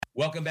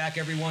Welcome back,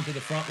 everyone, to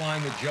the front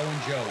line with Joe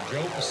and Joe.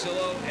 Joe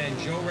Pasillo and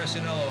Joe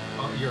Resinello.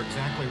 You're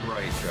exactly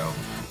right, Joe.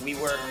 We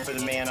work for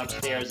the man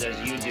upstairs as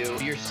you do.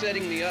 You're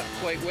setting me up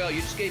quite well. You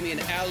just gave me an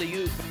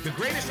alley-oop. The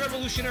greatest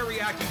revolutionary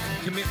act you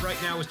can commit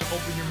right now is to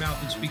open your mouth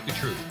and speak the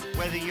truth.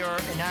 Whether you're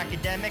an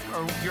academic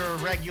or you're a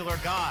regular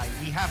guy,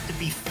 we have to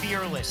be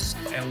fearless.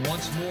 And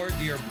once more,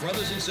 dear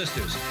brothers and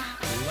sisters,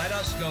 let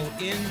us go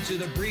into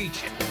the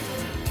breach.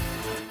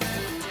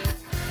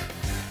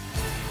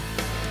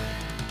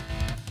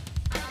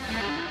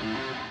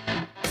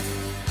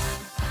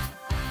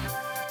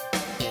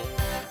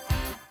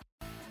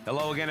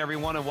 Hello again,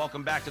 everyone, and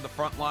welcome back to the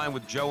front line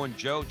with Joe and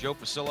Joe. Joe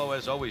Pasillo,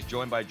 as always,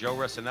 joined by Joe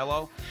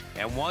Resinello.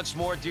 And once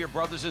more, dear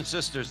brothers and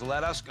sisters,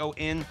 let us go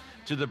in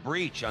to the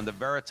breach on the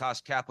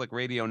Veritas Catholic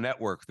Radio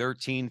Network,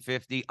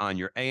 1350 on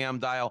your AM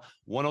dial,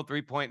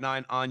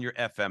 103.9 on your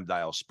FM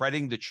dial,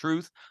 spreading the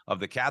truth of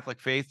the Catholic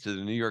faith to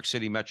the New York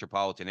City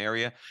metropolitan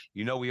area.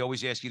 You know, we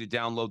always ask you to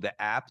download the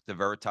app, the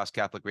Veritas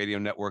Catholic Radio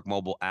Network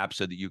mobile app,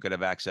 so that you could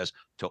have access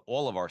to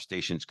all of our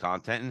station's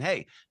content. And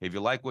hey, if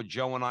you like what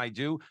Joe and I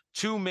do,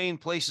 two main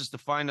places to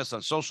find us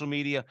on social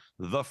media: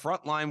 The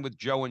Front Line with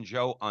Joe and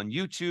Joe on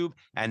YouTube,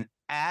 and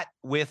at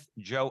with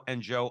Joe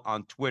and Joe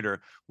on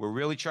Twitter. We're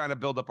really trying to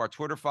build up our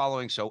Twitter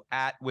following, so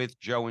at with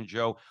Joe and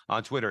Joe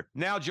on Twitter.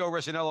 Now, Joe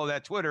Resinello,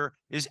 that Twitter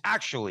is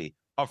actually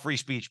a free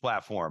speech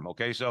platform.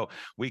 Okay, so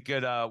we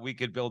could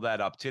build that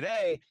up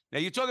today. Now,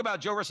 you talk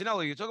about Joe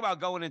Resinello, you talk about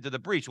going into the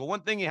breach. Well,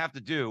 one thing you have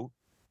to do,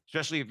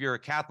 especially if you're a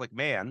Catholic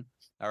man,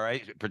 all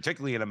right,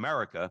 particularly in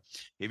America,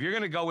 if you're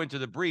going to go into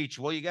the breach,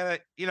 well, you got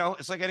to,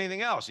 it's like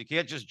anything else. You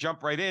can't just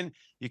jump right in.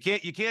 You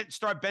can't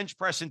start bench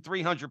pressing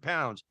 300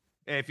 pounds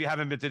if you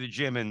haven't been to the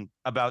gym in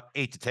about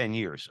 8 to 10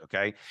 years,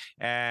 okay?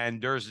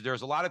 And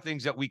there's a lot of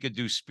things that we could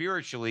do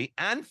spiritually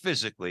and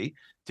physically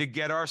to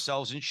get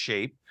ourselves in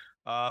shape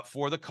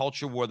for the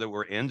culture war that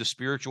we're in, the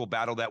spiritual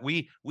battle that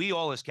we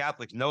all as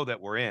Catholics know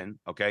that we're in,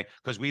 okay?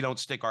 Because we don't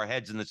stick our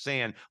heads in the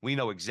sand. We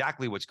know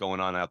exactly what's going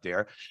on out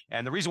there.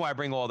 And the reason why I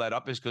bring all that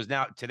up is because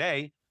now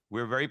today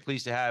we're very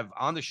pleased to have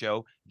on the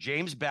show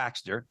James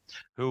Baxter,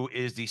 who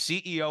is the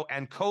CEO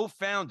and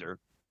co-founder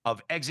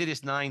of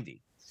Exodus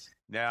 90.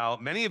 Now,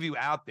 many of you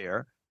out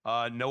there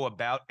know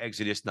about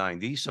Exodus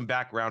 90. Some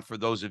background for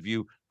those of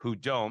you who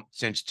don't.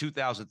 Since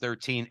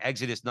 2013,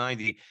 Exodus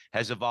 90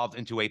 has evolved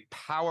into a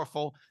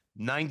powerful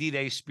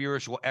 90-day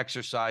spiritual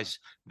exercise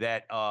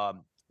that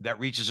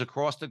reaches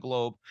across the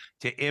globe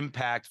to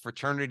impact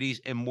fraternities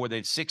in more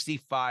than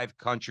 65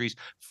 countries,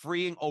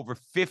 freeing over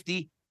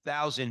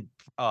 50,000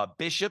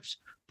 bishops,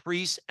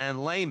 priests,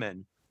 and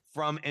laymen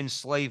from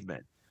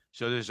enslavement.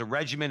 So there's a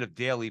regimen of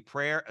daily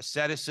prayer,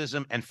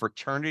 asceticism, and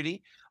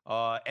fraternity.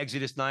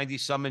 Exodus 90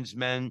 summons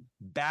men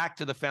back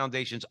to the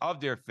foundations of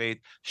their faith,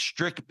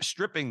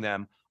 stripping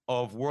them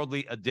of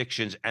worldly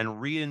addictions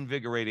and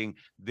reinvigorating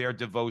their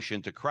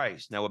devotion to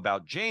Christ. Now,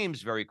 about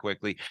James, very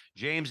quickly,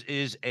 James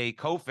is a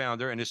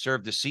co-founder and has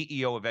served as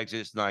CEO of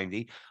Exodus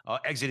 90,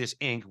 Exodus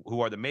Inc.,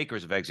 who are the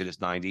makers of Exodus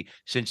 90,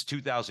 since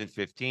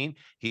 2015.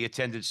 He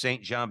attended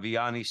St. John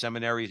Vianney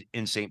Seminary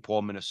in St.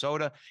 Paul,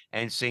 Minnesota,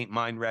 and St.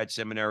 Meinrad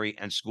Seminary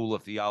and School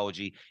of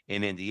Theology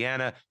in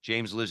Indiana.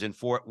 James lives in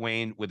Fort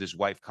Wayne with his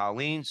wife,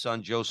 Colleen,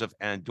 son Joseph,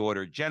 and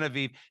daughter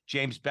Genevieve.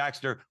 James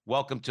Baxter,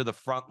 welcome to the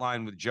front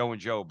line with Joe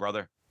and Joe,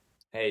 brother.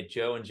 Hey,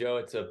 Joe and Joe,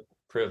 it's a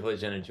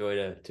privilege and a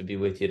joy to be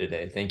with you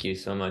today. Thank you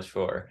so much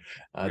for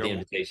the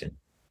invitation.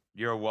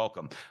 You're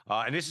welcome.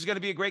 And this is going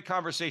to be a great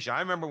conversation. I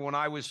remember when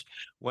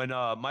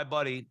my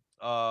buddy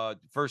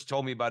first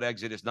told me about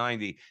Exodus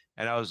 90,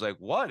 and I was like,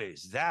 what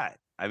is that?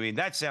 I mean,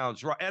 that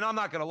sounds right. And I'm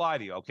not going to lie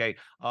to you, okay?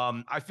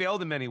 I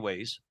failed in many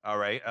ways, all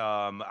right?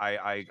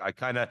 I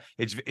kind of,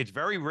 it's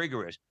very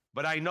rigorous.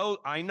 But I know,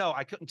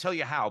 I couldn't tell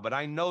you how, but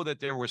I know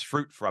that there was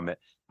fruit from it.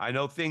 I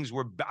know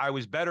I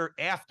was better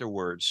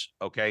afterwards,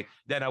 okay,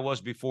 than I was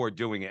before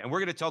doing it. And we're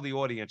going to tell the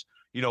audience,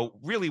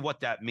 really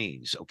what that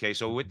means, okay?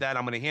 So with that,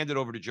 I'm going to hand it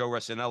over to Joe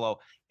Resinello,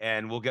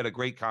 and we'll get a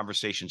great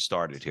conversation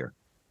started here.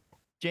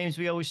 James,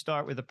 we always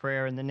start with a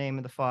prayer in the name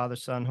of the Father,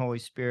 Son, Holy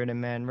Spirit,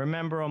 amen.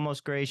 Remember, O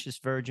most gracious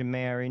Virgin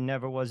Mary,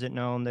 never was it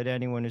known that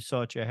anyone who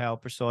sought your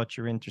help or sought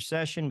your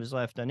intercession was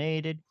left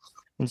unaided.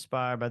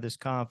 Inspired by this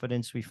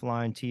confidence, we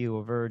fly unto you,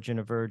 a virgin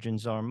of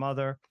virgins, our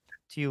mother.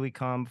 To you we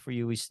come, for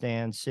you we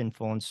stand,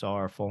 sinful and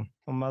sorrowful.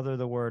 O Mother of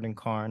the Word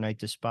incarnate,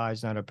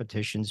 despise not our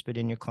petitions, but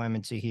in your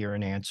clemency hear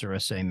and answer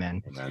us,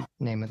 amen. Amen. In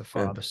the name of the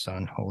Father,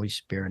 Son, Holy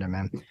Spirit,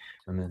 amen.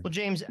 Amen. Well,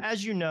 James,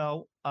 as you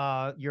know,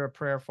 you're a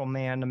prayerful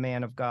man, a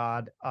man of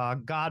God.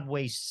 God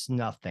wastes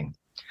nothing.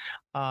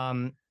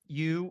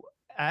 You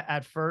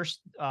at first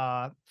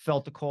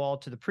felt the call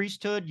to the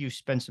priesthood. You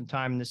spent some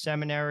time in the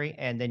seminary,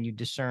 and then you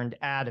discerned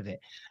out of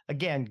it.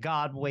 Again,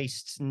 God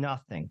wastes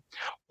nothing.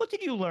 What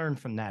did you learn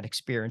from that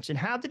experience, and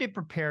how did it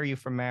prepare you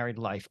for married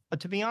life?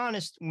 To be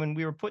honest, when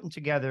we were putting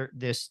together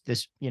this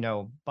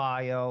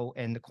bio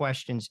and the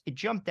questions, it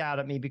jumped out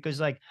at me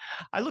because, I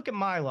look at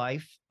my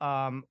life.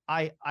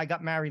 I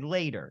got married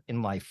later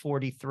in life,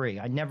 43.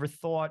 I never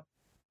thought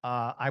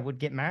I would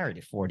get married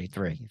at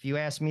 43. If you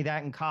asked me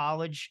that in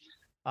college,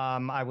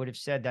 I would have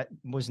said that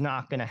was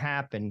not going to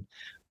happen.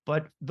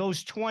 But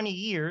those 20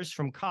 years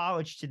from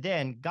college to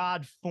then,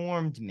 God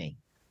formed me.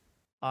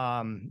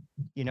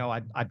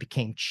 I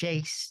became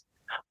chaste.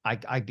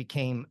 I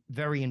became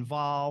very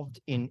involved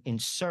in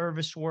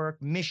service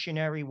work,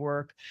 missionary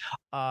work.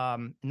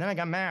 And then I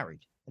got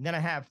married. And then I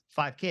have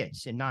 5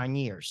 kids in 9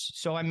 years.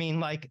 So, I mean,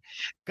 like,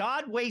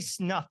 God wastes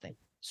nothing.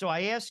 So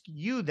I ask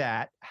you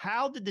that.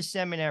 How did the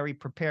seminary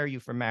prepare you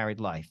for married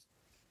life?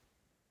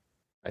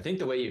 I think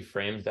the way you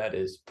framed that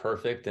is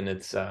perfect. And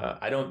it's,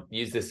 I don't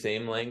use the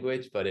same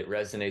language, but it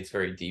resonates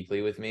very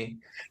deeply with me.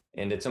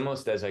 And it's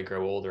almost as I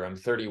grow older, I'm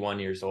 31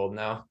 years old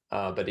now.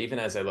 But even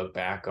as I look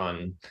back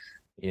on,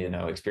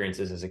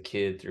 experiences as a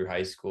kid through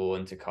high school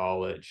into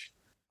college,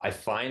 I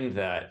find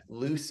that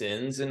loose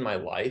ends in my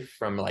life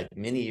from like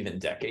many, even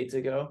decades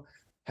ago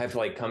have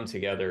like come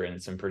together in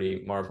some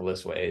pretty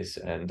marvelous ways.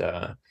 And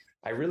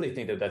I really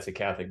think that that's a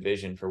Catholic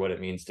vision for what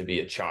it means to be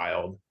a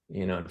child,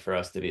 and for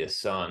us to be a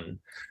son,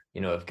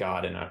 of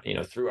God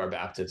and, through our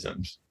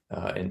baptisms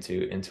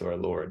into our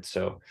Lord.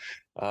 So,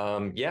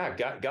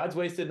 God's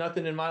wasted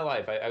nothing in my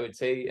life. I would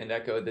say and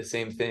echo the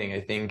same thing.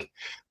 I think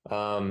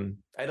I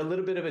had a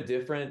little bit of a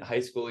different high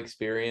school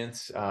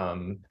experience.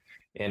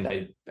 And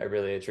I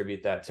really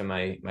attribute that to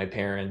my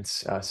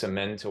parents, some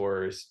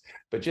mentors,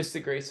 but just the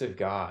grace of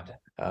God.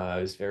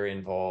 I was very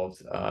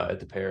involved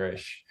at the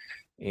parish.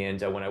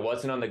 And when I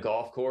wasn't on the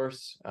golf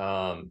course,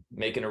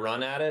 making a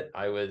run at it,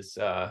 I was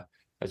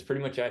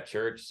pretty much at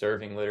church,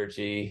 serving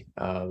liturgy,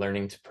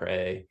 learning to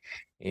pray.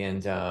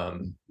 And,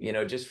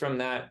 just from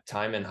that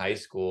time in high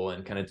school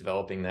and kind of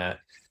developing that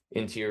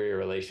interior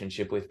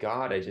relationship with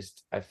God,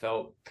 I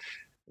felt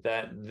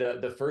that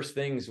the first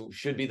things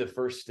should be the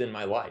first in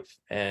my life.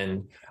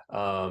 And,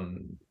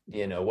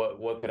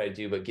 what could I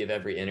do but give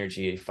every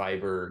energy,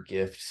 fiber,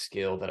 gift,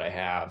 skill that I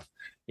have,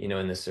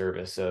 in the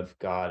service of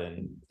God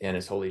and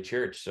his holy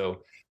church.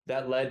 So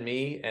that led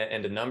me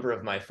and a number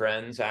of my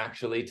friends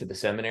actually to the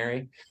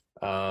seminary.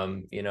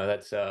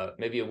 That's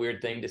maybe a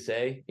weird thing to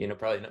say,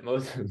 probably not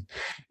most,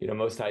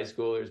 most high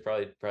schoolers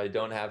probably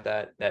don't have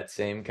that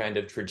same kind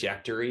of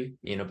trajectory,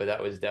 but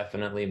that was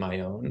definitely my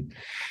own.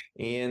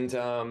 And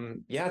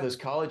those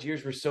college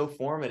years were so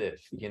formative.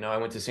 I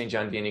went to St.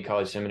 John Vianney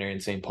College Seminary in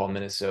St. Paul,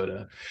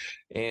 Minnesota,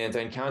 and I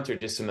encountered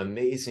just some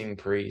amazing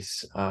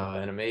priests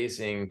and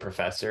amazing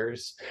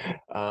professors.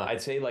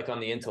 I'd say like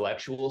on the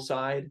intellectual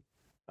side,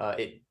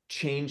 it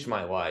changed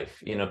my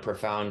life in a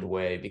profound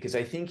way, because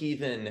I think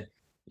even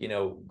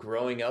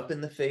growing up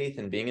in the faith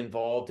and being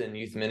involved in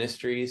youth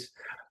ministries,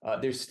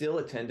 there's still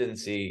a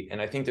tendency,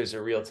 and I think there's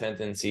a real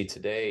tendency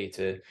today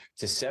to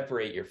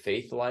separate your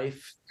faith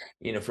life,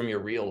 from your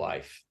real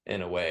life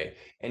in a way.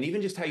 And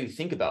even just how you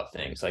think about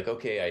things, like,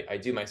 okay, I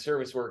do my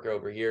service work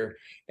over here,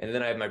 and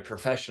then I have my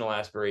professional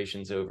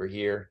aspirations over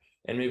here,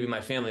 and maybe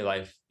my family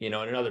life, in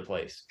another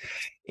place.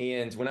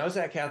 And when I was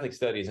at Catholic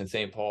Studies in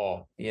St.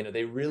 Paul,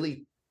 they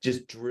really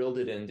just drilled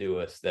it into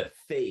us that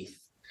faith,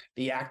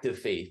 the act of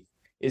faith,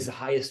 is the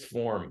highest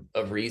form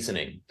of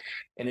reasoning.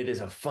 And it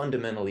is a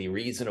fundamentally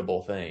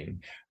reasonable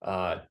thing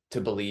to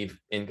believe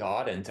in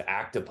God and to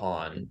act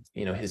upon,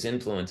 his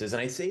influences.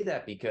 And I say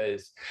that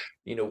because,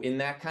 in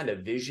that kind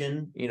of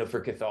vision, for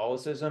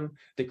Catholicism,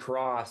 the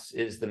cross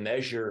is the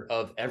measure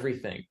of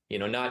everything,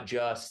 not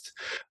just,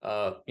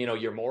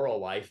 your moral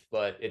life,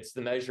 but it's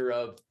the measure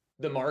of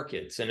the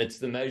markets, and it's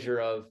the measure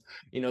of,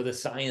 the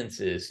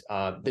sciences.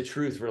 The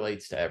truth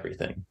relates to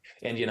everything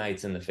and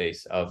unites in the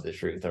face of the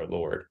truth, our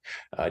Lord,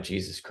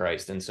 Jesus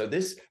Christ. And so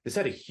this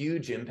had a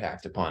huge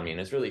impact upon me,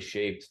 and it's really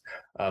shaped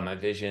my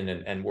vision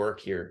and work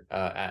here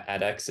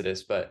at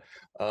Exodus. But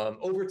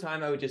over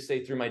time, I would just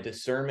say through my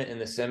discernment in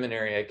the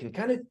seminary, I can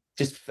kind of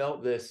just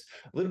felt this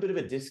little bit of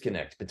a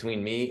disconnect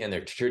between me and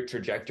their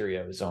trajectory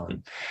I was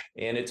on.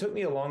 And it took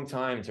me a long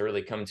time to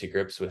really come to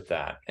grips with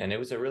that. And it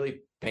was a really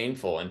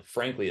painful and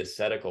frankly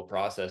ascetical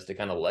process to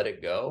kind of let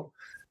it go.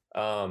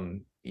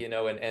 And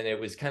it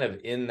was kind of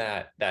in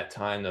that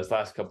time, those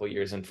last couple of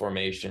years in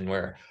formation,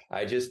 where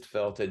I just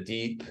felt a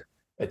deep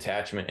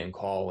attachment and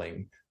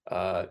calling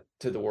to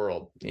the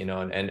world,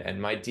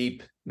 and my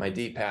deep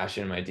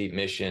passion, my deep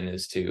mission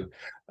is to,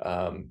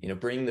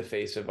 bring the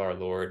face of our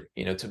Lord,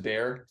 to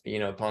bear,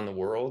 upon the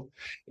world,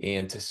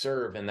 and to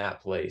serve in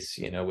that place,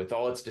 with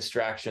all its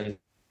distractions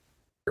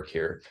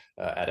here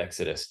at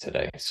Exodus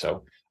today.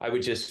 So I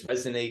would just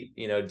resonate,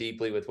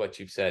 deeply with what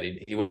you've said.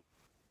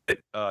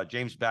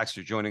 James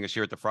Baxter joining us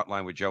here at the front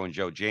line with Joe and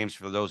Joe. James,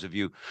 for those of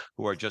you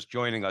who are just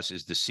joining us,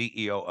 is the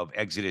CEO of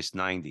Exodus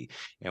 90.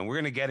 And we're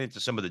going to get into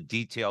some of the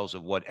details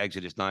of what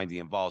Exodus 90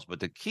 involves. But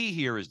the key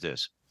here is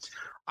this.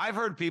 I've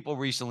heard people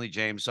recently,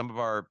 James, some of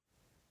our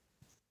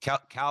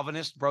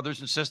Calvinist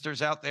brothers and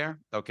sisters out there,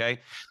 okay,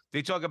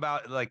 they talk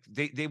about like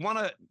they want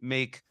to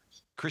make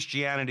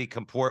Christianity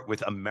comport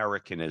with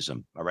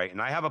Americanism, all right?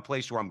 And I have a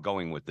place where I'm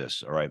going with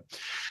this, all right?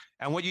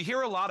 And what you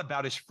hear a lot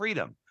about is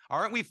freedom.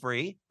 Aren't we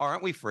free?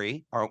 Aren't we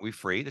free? Aren't we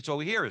free? That's all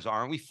we hear is,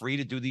 aren't we free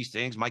to do these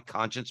things? My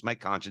conscience, my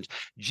conscience.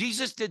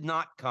 Jesus did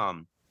not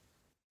come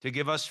to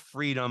give us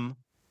freedom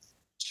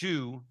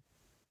to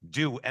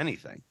do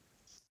anything.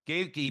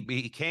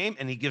 He came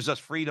and he gives us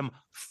freedom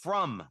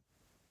from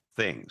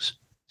things,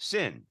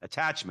 sin,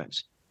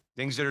 attachments,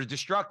 things that are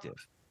destructive.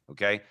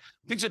 Okay.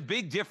 I think there's a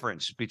big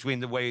difference between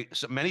the way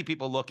so many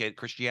people look at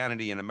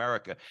Christianity in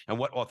America and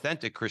what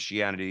authentic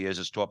Christianity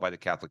is taught by the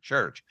Catholic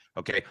Church.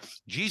 Okay.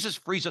 Jesus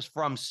frees us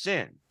from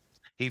sin.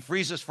 He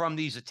frees us from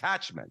these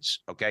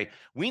attachments. Okay.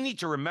 We need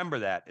to remember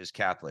that as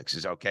Catholics,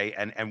 is okay.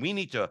 And we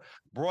need to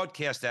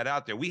broadcast that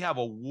out there. We have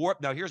a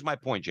warped. Now, here's my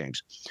point,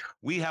 James.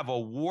 We have a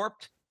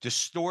warped,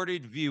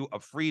 distorted view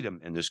of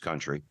freedom in this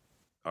country.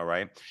 All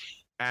right.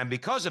 And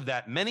because of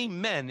that, many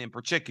men in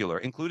particular,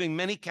 including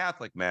many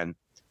Catholic men,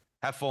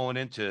 have fallen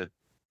into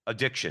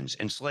addictions,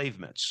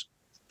 enslavements.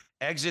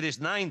 Exodus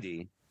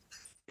 90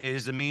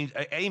 is a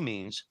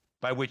means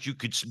by which you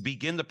could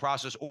begin the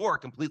process or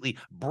completely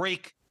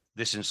break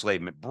this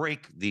enslavement,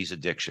 break these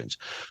addictions.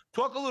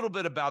 Talk a little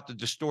bit about the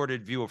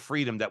distorted view of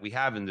freedom that we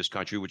have in this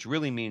country, which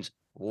really means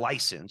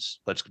license.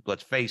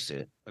 Let's face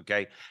it,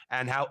 okay?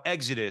 And how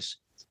Exodus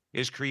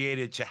is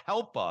created to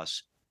help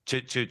us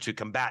to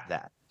combat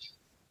that.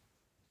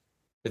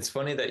 It's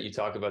funny that you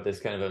talk about this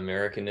kind of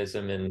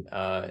Americanism and,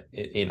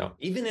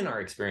 even in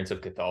our experience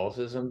of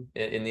Catholicism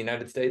in the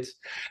United States.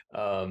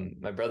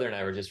 My brother and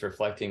I were just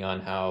reflecting on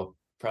how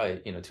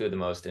probably, two of the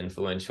most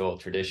influential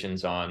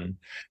traditions on,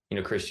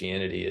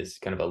 Christianity is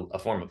kind of a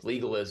form of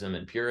legalism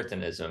and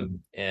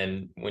Puritanism.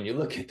 And when you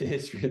look at the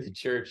history of the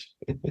church,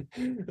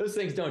 those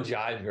things don't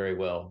jive very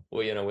well,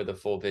 with the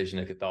full vision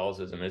of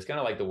Catholicism. And it's kind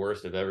of like the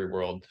worst of every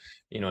world,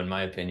 in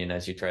my opinion,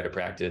 as you try to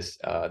practice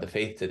the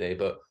faith today.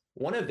 But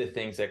one of the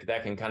things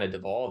that can kind of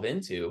devolve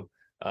into,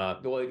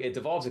 it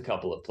devolves a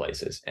couple of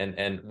places.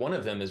 And one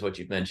of them is what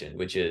you've mentioned,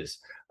 which is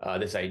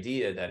this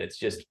idea that it's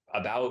just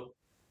about,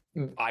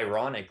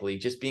 ironically,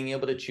 just being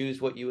able to choose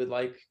what you would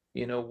like,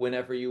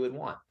 whenever you would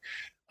want.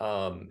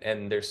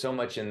 And there's so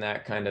much in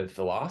that kind of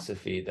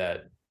philosophy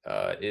that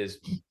is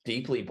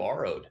deeply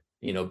borrowed,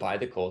 by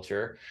the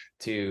culture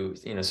to,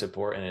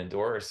 support and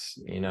endorse,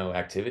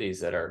 activities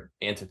that are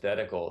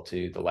antithetical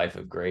to the life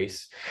of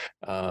grace,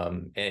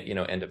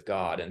 and of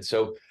God. And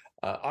so,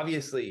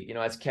 obviously,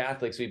 as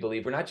Catholics, we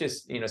believe we're not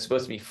just,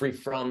 supposed to be free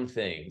from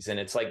things. And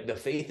it's like the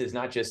faith is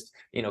not just,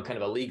 kind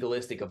of a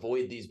legalistic,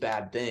 avoid these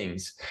bad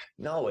things.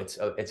 No,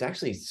 it's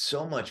actually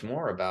so much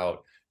more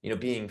about,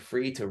 being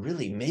free to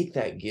really make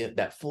that gift,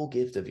 that full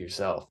gift of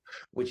yourself,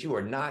 which you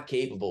are not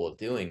capable of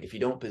doing if you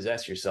don't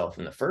possess yourself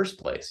in the first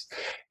place.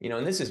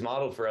 And this is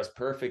modeled for us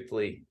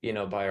perfectly,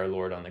 by our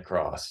Lord on the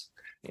cross.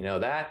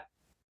 That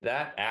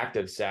act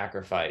of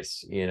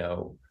sacrifice,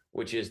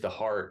 which is the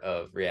heart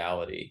of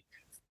reality,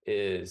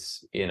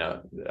 is,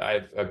 I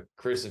have a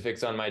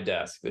crucifix on my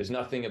desk. There's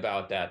nothing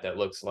about that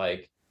looks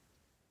like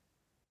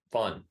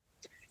fun.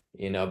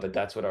 But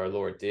that's what our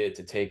Lord did,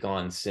 to take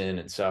on sin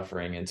and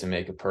suffering and to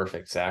make a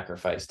perfect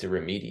sacrifice to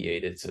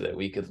remediate it so that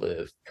we could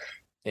live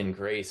in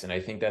grace. And I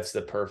think that's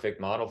the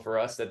perfect model for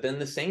us that then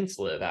the saints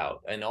live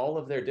out and all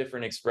of their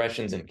different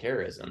expressions and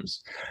charisms.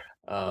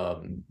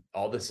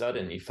 All of a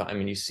sudden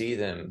you see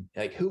them,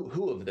 like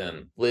who of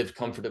them lived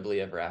comfortably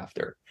ever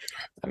after?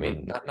 I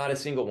mean, not a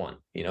single one,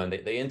 and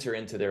they enter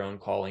into their own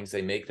callings.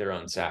 They make their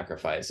own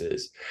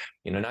sacrifices,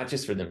 not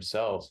just for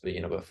themselves,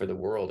 but for the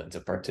world, and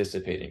to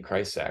participate in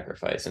Christ's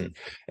sacrifice.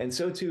 And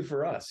so too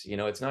for us,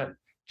 it's not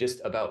just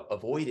about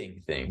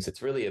avoiding things.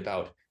 It's really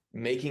about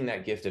making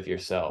that gift of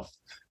yourself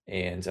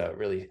and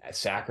really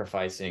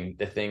sacrificing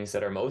the things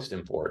that are most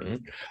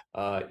important,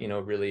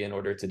 really in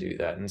order to do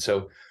that. And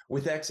so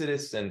with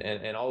Exodus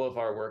and all of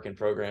our work and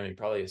programming,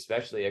 probably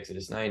especially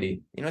Exodus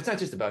 90, it's not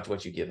just about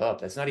what you give up.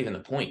 That's not even the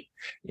point.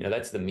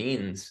 That's the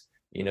means,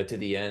 to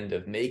the end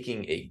of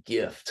making a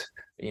gift,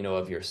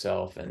 of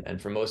yourself. And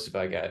for most of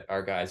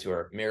our guys who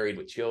are married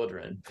with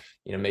children,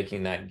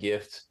 making that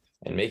gift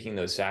and making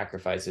those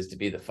sacrifices to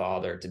be the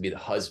father, to be the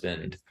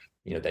husband,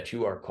 that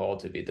you are called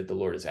to be, that the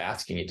Lord is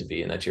asking you to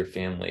be, and that your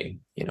family,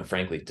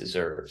 frankly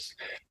deserves.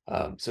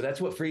 So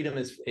that's what freedom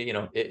is.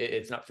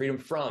 It's not freedom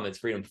from, it's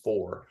freedom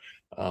for.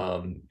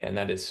 And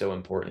that is so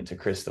important to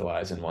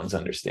crystallize in one's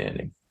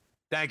understanding.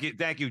 Thank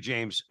you,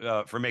 James,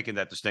 for making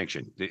that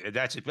distinction.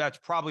 That's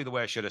probably the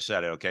way I should have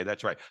said it. Okay,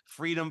 that's right.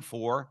 Freedom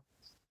for,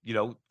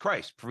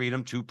 Christ,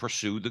 freedom to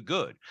pursue the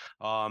good.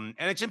 And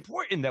it's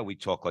important that we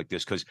talk like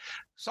this because,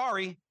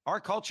 sorry, our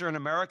culture in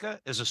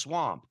America is a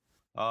swamp.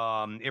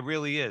 It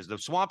really is. The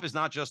swamp is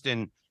not just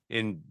in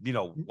Washington,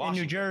 in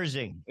New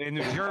Jersey. In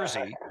New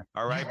Jersey,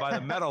 all right, by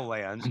the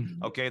Meadowlands.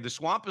 Okay, the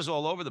swamp is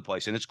all over the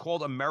place, and it's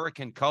called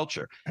American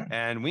culture.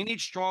 And we need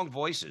strong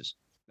voices,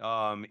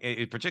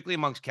 particularly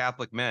amongst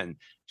Catholic men,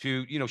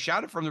 to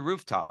shout it from the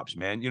rooftops,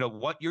 man.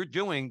 What you're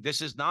doing.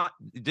 This is not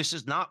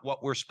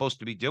what we're supposed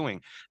to be doing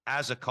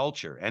as a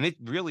culture, and it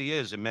really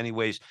is in many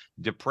ways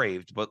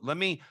depraved. But let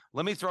me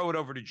throw it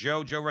over to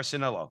Joe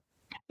Rossinello.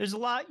 There's a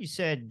lot you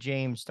said,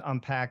 James, to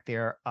unpack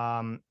there.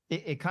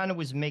 It kind of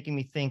was making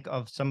me think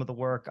of some of the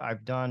work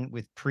I've done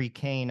with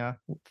pre-Cana.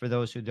 For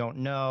those who don't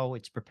know,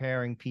 it's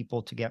preparing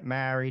people to get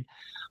married.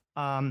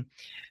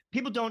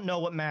 People don't know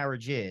what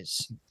marriage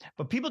is,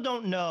 but people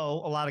don't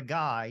know, a lot of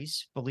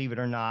guys, believe it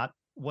or not,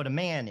 what a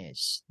man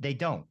is. They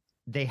don't.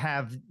 they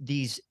have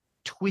these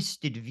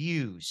twisted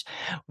views.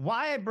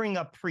 Why I bring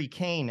up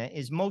pre-Cana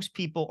is most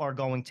people are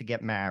going to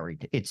get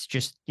married. It's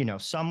just,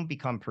 some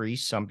become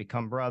priests, some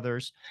become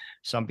brothers,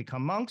 some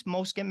become monks,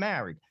 most get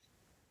married.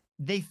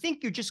 They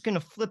think you're just going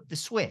to flip the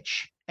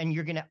switch and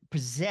you're going to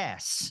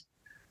possess,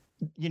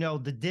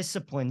 the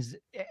disciplines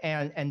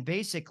and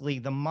basically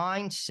the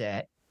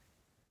mindset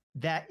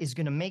that is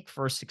going to make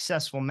for a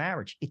successful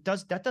marriage.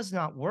 That does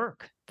not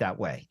work that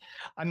way.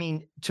 I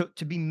mean,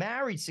 to be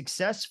married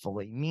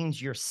successfully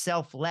means you're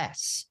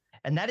selfless,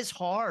 and that is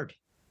hard.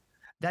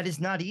 That is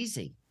not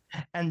easy.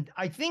 And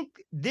I think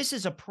this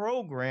is a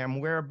program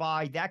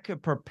whereby that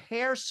could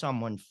prepare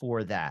someone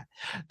for that,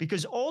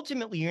 because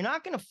ultimately you're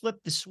not going to flip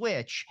the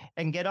switch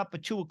and get up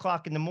at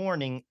 2:00 in the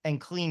morning and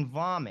clean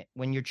vomit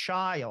when your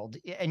child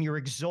and you're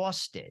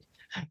exhausted.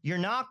 You're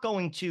not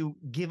going to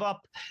give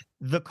up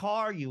the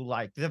car you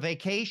like, the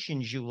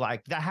vacations you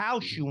like, the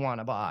house you want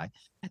to buy.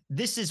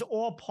 This is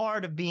all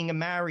part of being a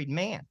married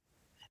man.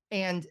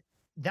 And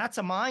that's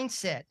a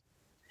mindset.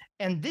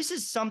 And this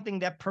is something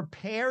that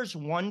prepares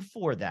one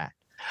for that.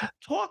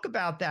 Talk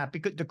about that,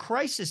 because the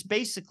crisis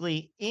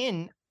basically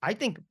in, I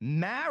think,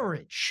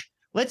 marriage.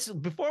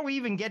 Before we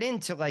even get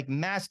into like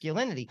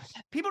masculinity,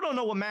 people don't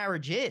know what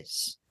marriage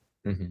is.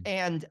 Mm-hmm.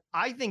 And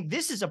I think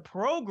this is a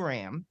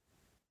program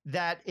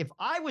that if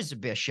I was a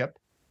bishop,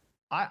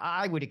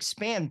 I would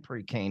expand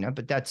pre-Cana,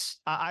 but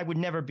I would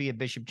never be a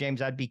bishop,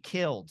 James. I'd be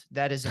killed.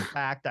 That is a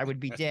fact. I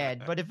would be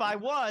dead. But if I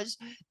was,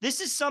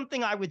 this is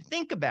something I would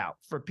think about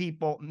for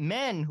people,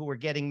 men who are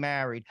getting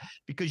married,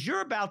 because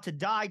you're about to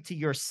die to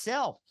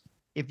yourself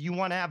if you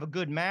want to have a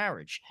good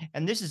marriage.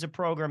 And this is a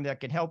program that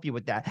can help you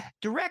with that.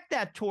 Direct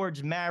that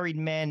towards married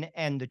men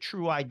and the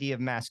true idea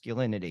of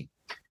masculinity.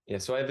 Yeah,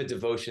 so I have a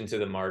devotion to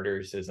the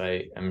martyrs, as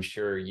I'm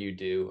sure you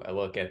do. I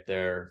look at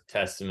their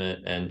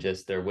testament and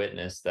just their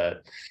witness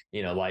that,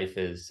 life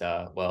is,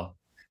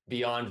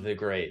 beyond the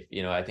grave.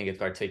 I think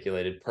it's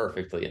articulated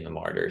perfectly in the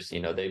martyrs.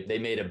 They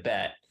made a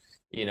bet,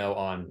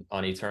 on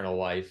eternal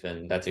life,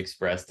 and that's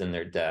expressed in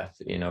their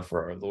death,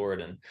 for our Lord.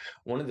 And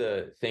one of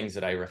the things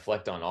that I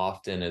reflect on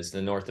often is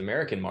the North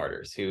American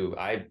martyrs, who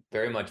I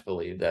very much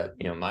believe that,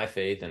 my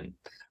faith and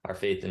our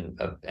faith and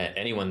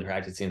anyone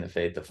practicing the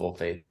faith, the full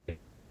faith,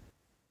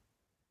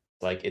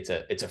 like it's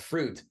a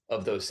fruit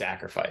of those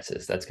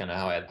sacrifices. That's kind of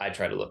how I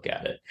try to look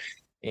at it.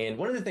 And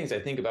one of the things I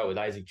think about with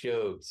Isaac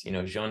Jogues,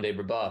 Jean de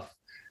Brebeuf,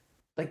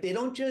 like they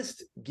don't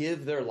just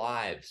give their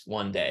lives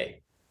one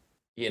day,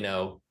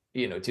 to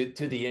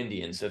the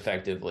Indians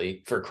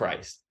effectively for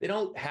Christ. They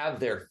don't have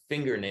their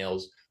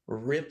fingernails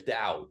ripped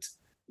out,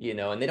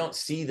 and they don't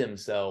see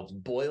themselves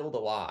boiled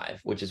alive,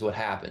 which is what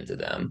happened to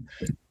them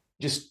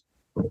just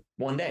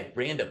one day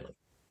randomly.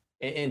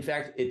 In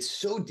fact, it's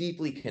so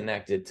deeply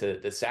connected to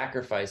the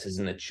sacrifices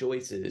and the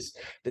choices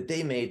that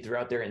they made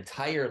throughout their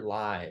entire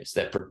lives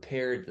that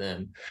prepared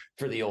them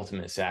for the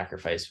ultimate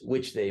sacrifice,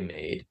 which they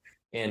made,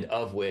 and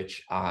of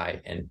which I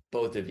and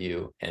both of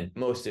you and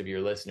most of your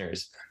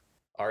listeners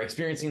are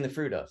experiencing the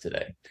fruit of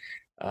today.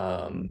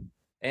 And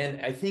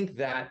I think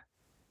that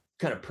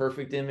kind of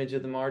perfect image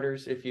of the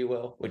martyrs, if you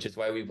will, which is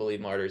why we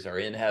believe martyrs are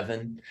in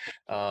heaven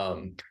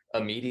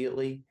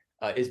immediately,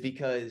 is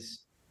because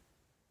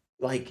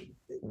like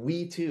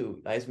we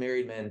too, as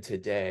married men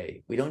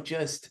today,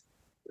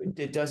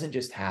 it doesn't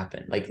just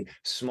happen. Like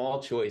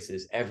small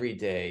choices every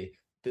day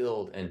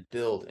build and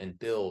build and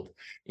build,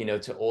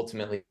 to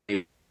ultimately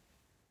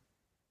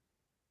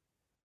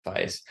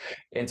sacrifice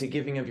and to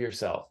giving of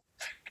yourself.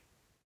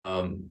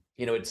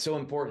 It's so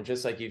important,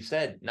 just like you've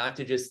said, not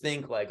to just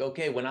think like,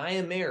 okay, when I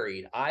am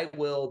married, I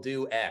will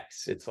do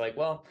X. It's like,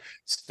 well,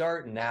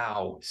 start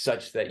now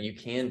such that you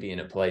can be in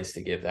a place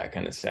to give that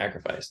kind of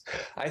sacrifice.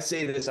 I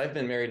say this, I've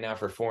been married now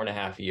for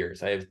 4.5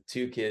 years. I have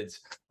 2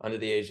 kids under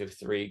the age of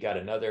 3, got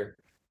another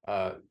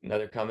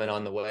coming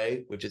on the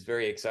way, which is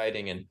very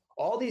exciting. And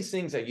all these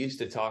things I used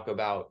to talk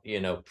about,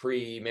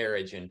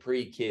 pre-marriage and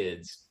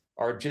pre-kids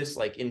are just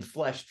like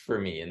enfleshed for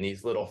me in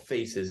these little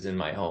faces in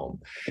my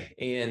home.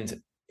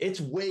 And it's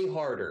way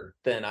harder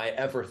than I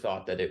ever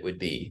thought that it would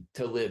be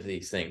to live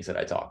these things that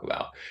I talk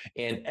about.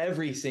 And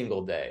every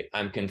single day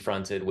I'm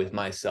confronted with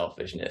my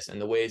selfishness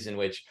and the ways in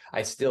which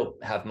I still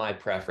have my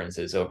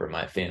preferences over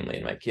my family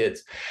and my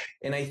kids.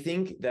 And I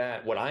think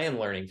that what I am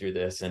learning through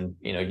this, and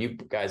you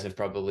guys have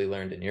probably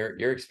learned in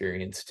your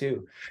experience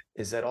too,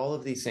 is that all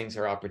of these things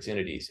are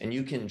opportunities, and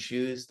you can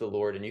choose the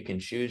Lord and you can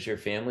choose your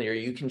family, or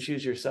you can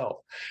choose yourself.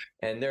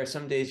 And there are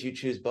some days you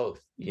choose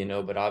both,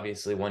 but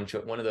obviously one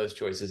of those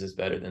choices is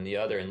better than the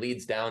other and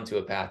leads down to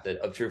a path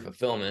of true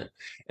fulfillment.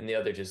 And the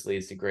other just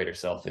leads to greater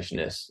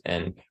selfishness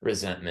and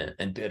resentment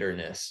and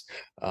bitterness.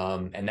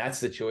 And that's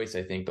the choice,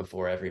 I think,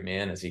 before every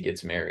man as he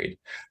gets married.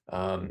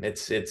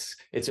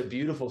 It's a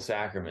beautiful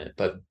sacrament,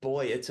 but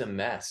boy, it's a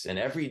mess. And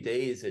every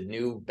day is a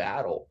new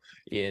battle,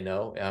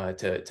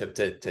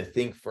 to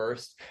think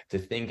first, to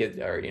think it,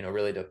 or,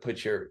 really to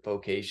put your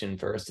vocation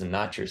first and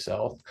not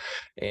yourself.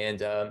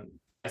 And,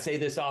 I say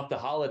this off the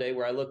holiday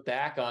where I look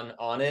back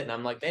on it and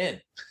I'm like, man,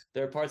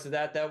 there are parts of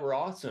that were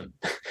awesome.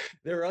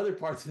 There are other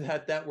parts of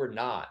that were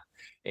not.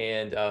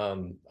 And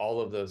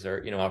all of those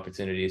are,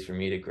 opportunities for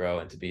me to grow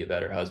and to be a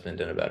better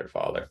husband and a better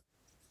father.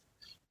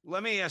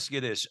 Let me ask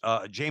you this.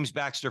 James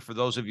Baxter, for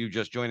those of you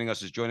just joining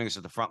us, is joining us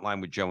at the front line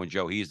with Joe and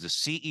Joe. He is the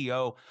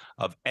CEO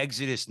of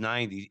Exodus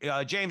 90.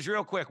 James,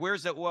 real quick,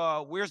 where's the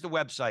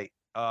website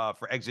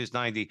for Exodus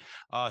 90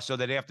 so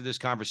that after this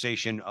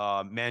conversation,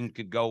 men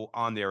could go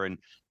on there and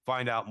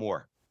find out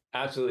more?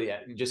 Absolutely.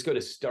 Yeah. Just go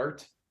to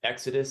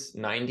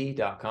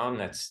startexodus90.com.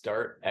 That's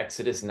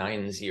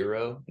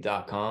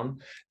startexodus90.com.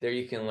 There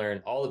you can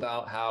learn all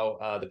about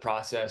how the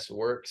process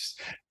works,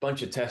 a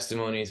bunch of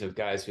testimonies of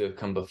guys who have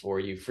come before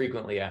you,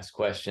 frequently asked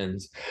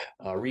questions,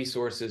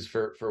 resources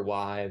for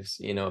wives,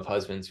 of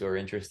husbands who are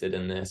interested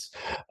in this.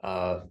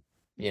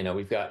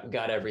 We've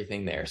got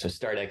everything there. So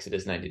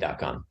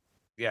startexodus90.com.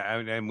 Yeah,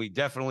 and we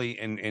definitely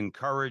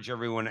encourage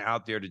everyone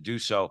out there to do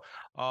so.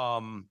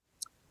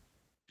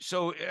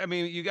 So, I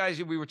mean, you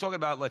guys, we were talking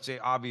about, let's say,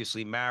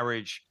 obviously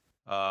marriage,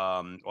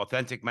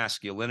 authentic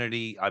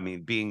masculinity. I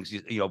mean, being,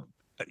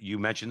 you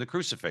mentioned the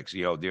crucifix,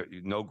 there,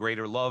 no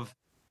greater love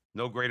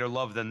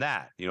than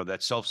that,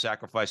 that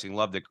self-sacrificing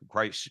love that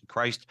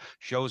Christ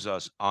shows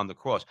us on the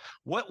cross.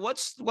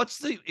 What's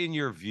in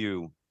your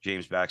view,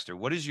 James Baxter,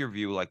 what is your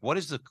view? Like, what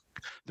is the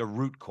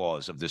root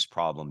cause of this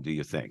problem, do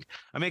you think?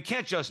 I mean, it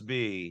can't just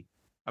be,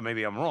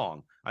 maybe I'm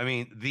wrong. I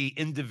mean, the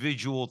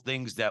individual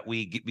things that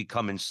we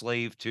become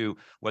enslaved to,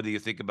 whether you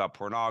think about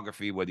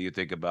pornography, whether you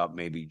think about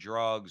maybe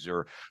drugs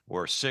or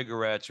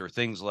cigarettes or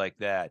things like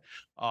that,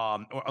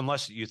 or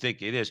unless you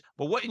think it is.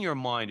 But what in your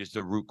mind is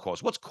the root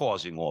cause? What's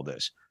causing all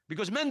this?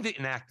 Because men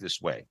didn't act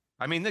this way.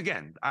 I mean,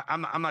 again,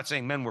 I'm not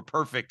saying men were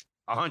perfect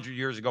 100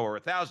 years ago or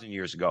 1,000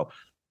 years ago,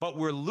 but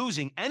we're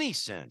losing any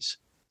sense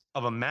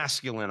of a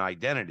masculine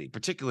identity,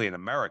 particularly in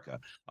America.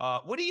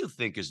 What do you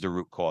think is the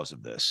root cause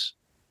of this?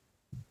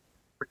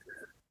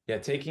 Yeah,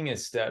 taking a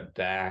step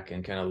back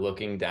and kind of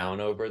looking down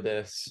over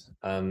this,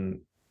 it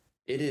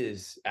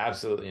is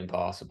absolutely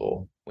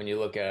impossible when you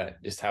look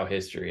at just how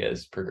history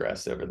has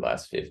progressed over the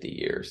last 50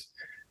 years,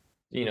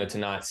 to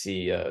not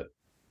see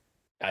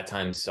at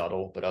times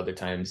subtle, but other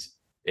times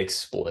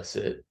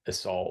explicit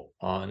assault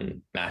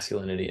on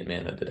masculinity and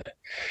manhood today.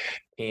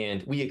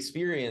 And we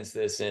experience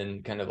this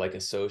in kind of like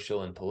a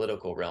social and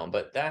political realm,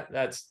 but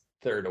that's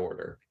third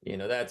order.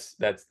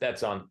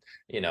 That's on,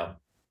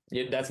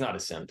 that's not a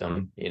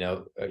symptom,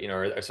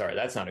 sorry,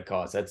 that's not a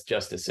cause. That's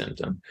just a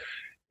symptom.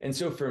 And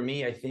so for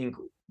me, I think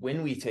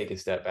when we take a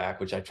step back,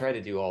 which I try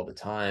to do all the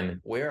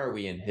time, where are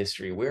we in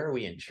history? Where are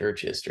we in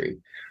church history?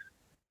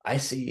 I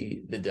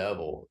see the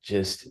devil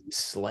just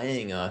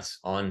slaying us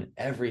on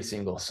every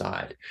single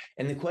side.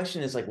 And the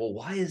question is like, well,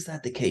 why is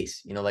that the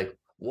case?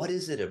 What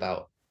is it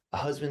about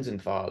husbands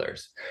and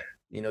fathers,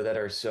 that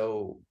are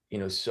so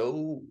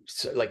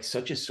like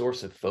such a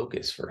source of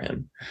focus for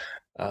him?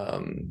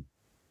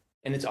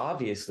 And it's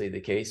obviously the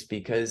case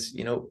because,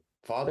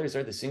 fathers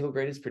are the single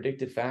greatest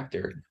predictive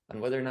factor on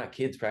whether or not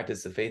kids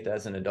practice the faith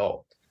as an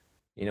adult.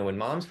 When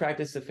moms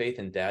practice the faith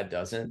and dad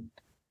doesn't,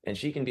 and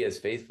she can be as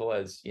faithful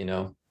as,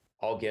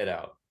 all get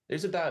out,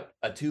 there's about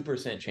a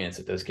 2% chance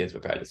that those kids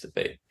will practice the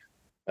faith.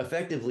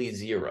 Effectively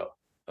zero.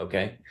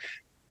 Okay.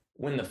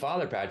 When the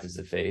father practices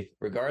the faith,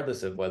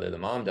 regardless of whether the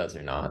mom does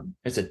or not,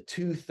 there's a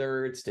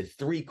 2/3 to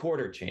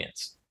 3/4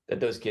 chance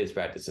that those kids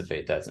practice the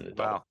faith as an adult,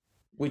 wow,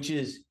 which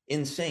is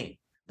insane.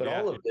 But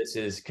all of this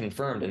is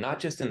confirmed, and not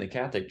just in the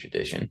Catholic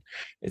tradition,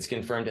 it's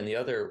confirmed in the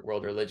other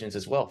world religions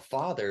as well.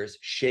 Fathers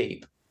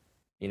shape,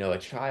 a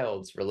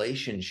child's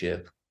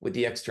relationship with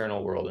the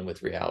external world and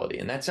with reality.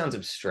 And that sounds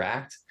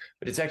abstract,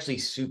 but it's actually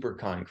super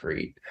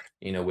concrete,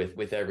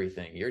 with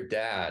everything. Your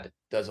dad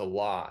does a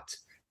lot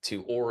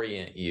to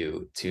orient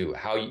you to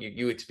how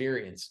you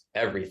experience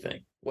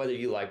everything, whether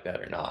you like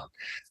that or not.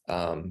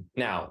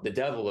 Now, the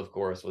devil, of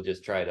course, will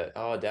just try to,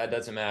 dad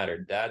doesn't matter.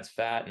 Dad's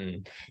fat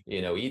and,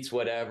 eats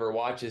whatever,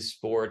 watches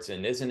sports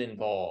and isn't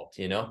involved,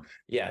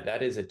 Yeah,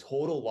 that is a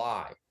total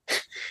lie.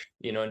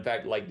 In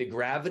fact, like the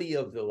gravity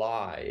of the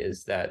lie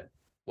is that,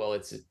 well,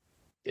 it's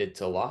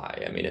a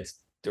lie. I mean, it's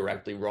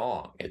directly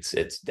wrong.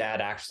 It's dad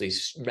actually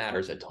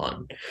matters a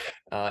ton.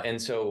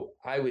 And so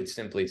I would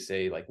simply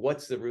say, like,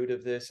 what's the root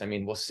of this? I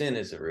mean, well, sin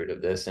is the root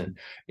of this. And,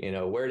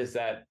 where does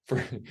that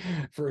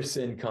first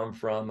sin come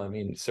from? I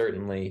mean,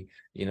 certainly,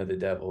 the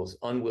devil's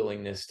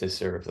unwillingness to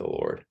serve the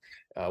Lord,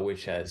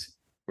 which has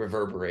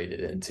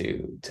reverberated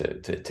into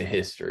to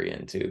history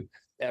and to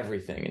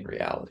everything in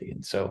reality.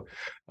 And so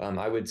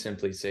I would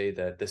simply say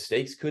that the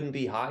stakes couldn't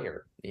be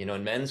higher,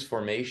 and men's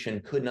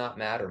formation could not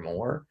matter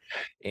more.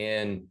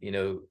 And,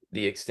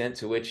 the extent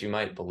to which you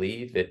might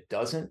believe it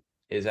doesn't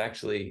is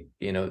actually,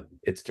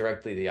 it's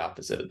directly the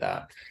opposite of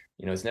that.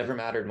 It's never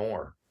mattered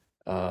more,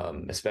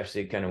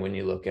 especially kind of when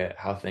you look at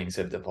how things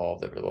have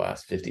devolved over the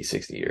last 50,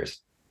 60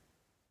 years.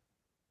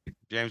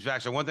 James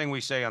Baxter, one thing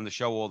we say on the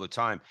show all the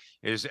time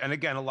is, and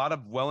again, a lot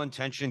of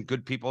well-intentioned,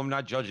 good people, I'm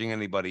not judging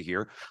anybody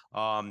here,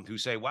 who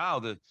say, wow,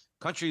 the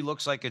country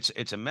looks like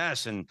it's a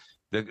mess and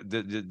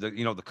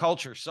the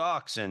culture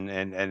sucks.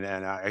 And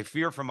I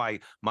fear for my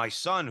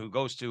son who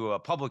goes to a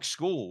public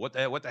school. What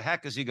the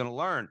heck is he going to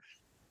learn?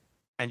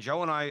 And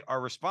Joe and I,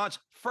 our response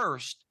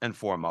first and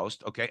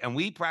foremost, okay, and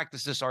we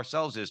practice this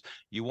ourselves, is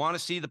you want to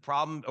see the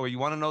problem, or you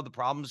want to know the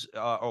problems,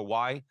 or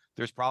why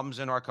there's problems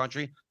in our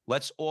country.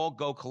 Let's all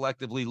go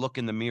collectively look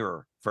in the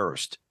mirror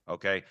first,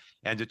 okay,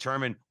 and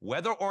determine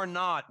whether or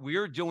not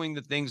we're doing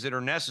the things that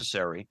are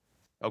necessary,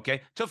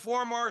 okay, to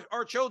form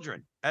our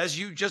children, as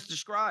you just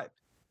described,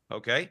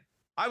 okay.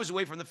 I was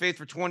away from the faith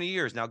for 20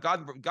 years. Now,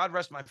 God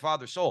rest my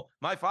father's soul.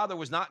 My father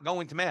was not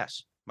going to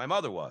mass. My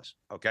mother was,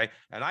 okay?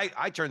 And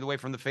I turned away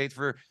from the faith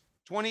for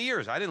 20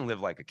 years. I didn't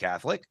live like a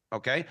Catholic,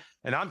 okay?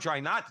 And I'm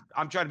trying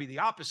to be the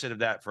opposite of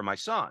that for my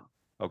son,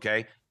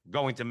 okay?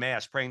 Going to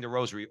mass, praying the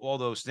rosary, all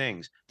those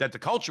things that the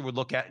culture would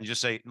look at and just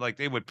say, like,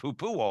 they would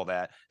poo-poo all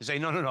that and say,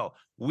 no.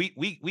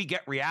 We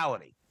get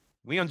reality.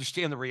 We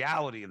understand the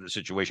reality of the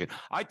situation.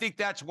 I think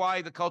that's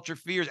why the culture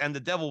fears, and the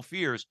devil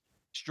fears,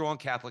 strong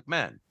Catholic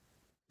men,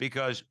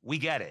 because we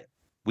get it.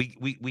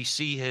 We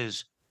see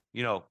his,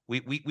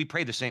 we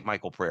pray the St.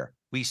 Michael prayer.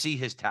 We see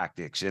his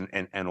tactics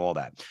and all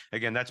that.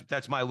 Again,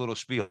 that's my little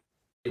spiel.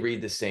 You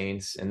read the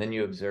saints, and then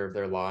you observe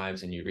their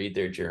lives, and you read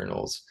their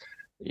journals,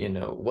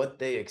 what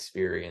they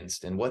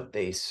experienced and what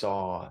they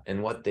saw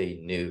and what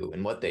they knew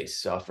and what they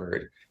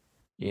suffered,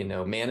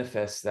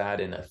 manifest that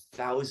in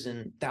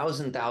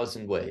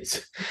 1,000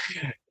 ways.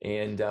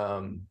 And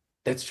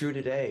that's true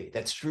today.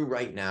 That's true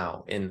right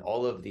now in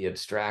all of the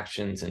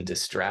abstractions and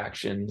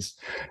distractions,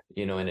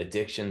 and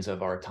addictions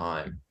of our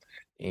time.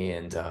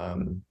 And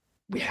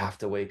we have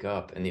to wake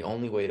up. And the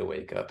only way to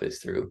wake up is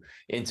through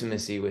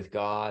intimacy with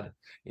God,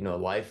 a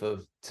life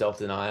of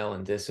self-denial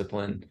and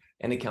discipline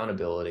and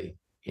accountability.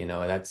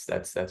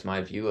 That's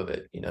my view of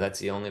it. That's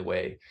the only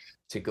way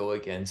to go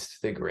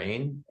against the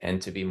grain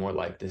and to be more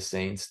like the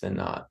saints than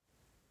not.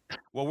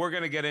 Well, we're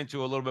going to get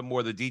into a little bit more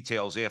of the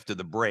details after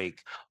the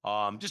break,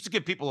 just to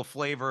give people a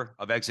flavor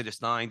of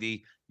Exodus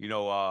 90,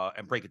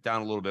 and break it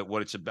down a little bit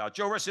what it's about.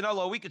 Joe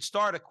Resinello, we could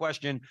start a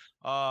question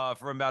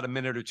for about a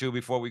minute or two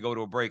before we go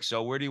to a break.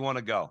 So where do you want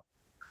to go?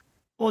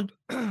 Well,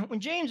 when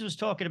James was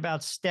talking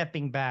about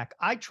stepping back,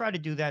 I try to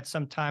do that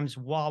sometimes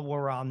while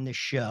we're on this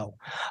show.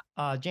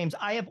 James,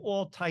 I have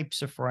all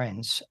types of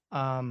friends.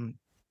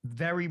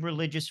 Very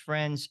religious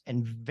friends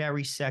and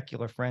very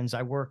secular friends.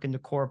 I work in the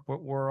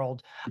corporate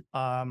world.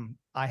 I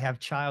have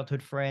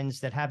childhood friends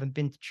that haven't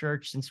been to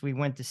church since we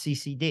went to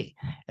CCD.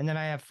 And then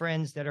I have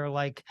friends that are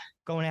like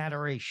going to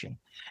adoration.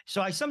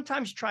 So I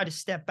sometimes try to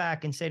step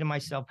back and say to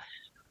myself,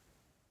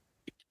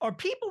 are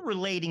people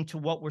relating to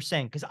what we're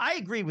saying? Because I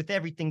agree with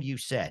everything you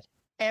said,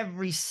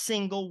 every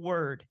single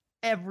word,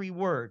 every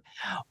word.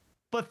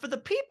 But for the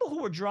people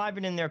who are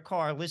driving in their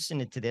car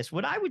listening to this,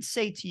 what I would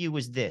say to you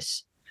is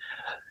this.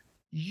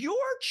 Your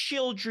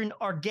children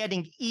are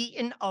getting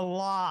eaten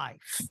alive,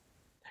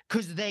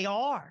 because they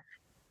are.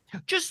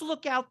 Just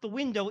look out the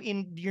window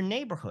in your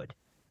neighborhood.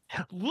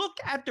 Look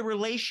at the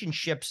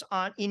relationships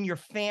in your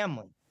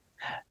family,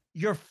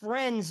 your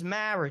friends'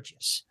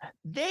 marriages.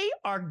 They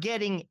are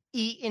getting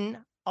eaten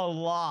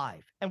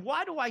alive. And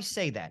why do I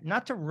say that?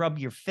 Not to rub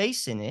your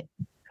face in it.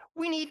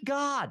 We need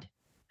God.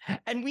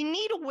 And we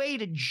need a way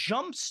to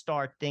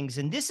jumpstart things.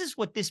 And this is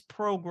what this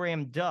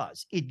program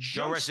does. It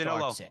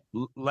jumpstarts it.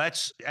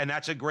 And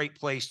that's a great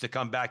place to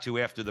come back to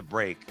after the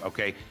break,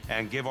 okay?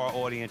 And give our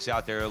audience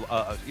out there,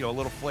 a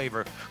little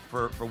flavor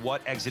for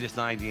what Exodus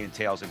 90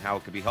 entails and how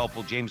it could be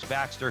helpful. James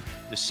Baxter,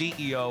 the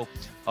CEO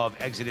of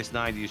Exodus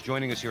 90, is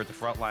joining us here at the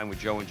front line with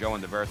Joe and Joe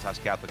on the Veritas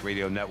Catholic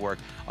Radio Network.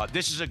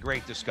 This is a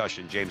great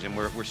discussion, James, and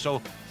we're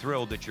so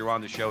thrilled that you're on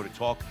the show to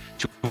talk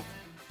to.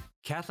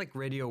 Catholic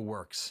radio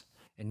works.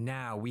 And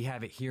now we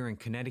have it here in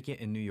Connecticut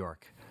and New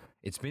York.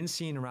 It's been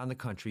seen around the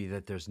country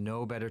that there's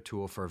no better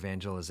tool for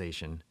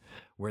evangelization.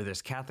 Where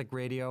there's Catholic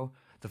radio,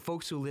 the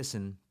folks who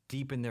listen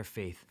deepen their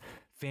faith,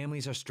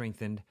 families are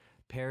strengthened,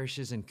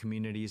 parishes and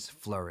communities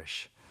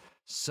flourish.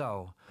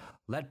 So,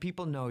 let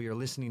people know you're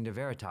listening to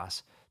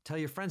Veritas, tell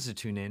your friends to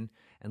tune in,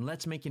 and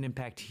let's make an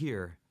impact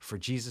here for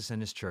Jesus and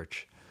His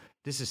Church.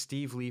 This is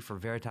Steve Lee for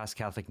Veritas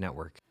Catholic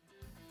Network.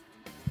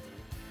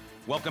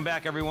 Welcome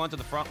back, everyone, to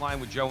the front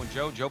line with Joe and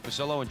Joe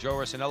Pasillo and Joe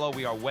Resinello.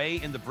 We are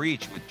way in the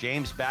breach with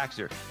James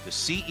Baxter, the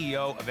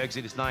CEO of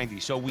Exodus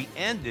 90. So we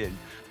ended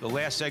the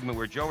last segment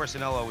where Joe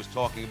Resinello was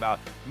talking about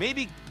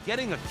maybe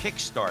getting a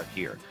kickstart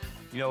here.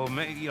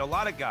 A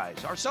lot of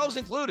guys, ourselves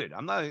included.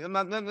 I'm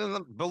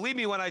not. Believe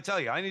me when I tell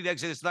you, I need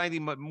Exodus 90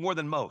 more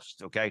than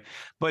most. Okay,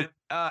 but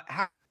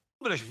how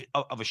bit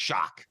of a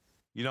shock.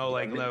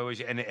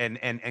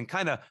 And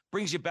kind of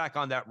brings you back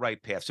on that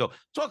right path. So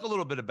talk a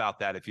little bit about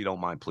that, if you don't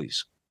mind,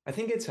 please. I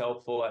think it's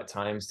helpful at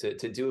times to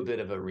do a bit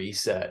of a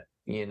reset,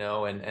 and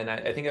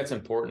I think that's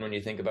important when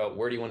you think about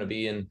where do you want to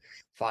be in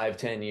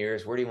 5-10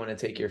 years? Where do you want to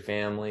take your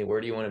family?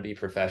 Where do you want to be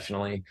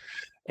professionally?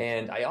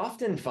 And I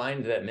often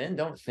find that men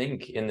don't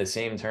think in the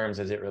same terms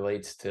as it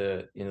relates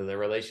to, their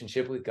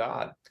relationship with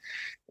God.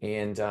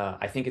 And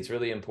I think it's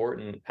really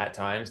important at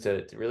times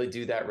to really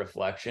do that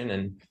reflection.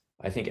 And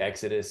I think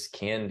Exodus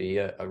can be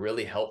a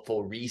really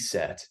helpful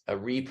reset, a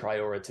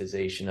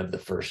reprioritization of the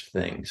first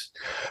things.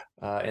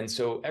 And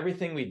so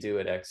everything we do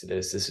at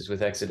Exodus, this is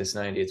with Exodus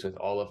 90, it's with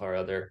all of our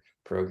other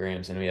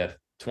programs, and we have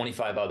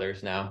 25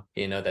 others now,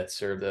 that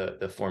serve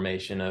the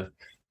formation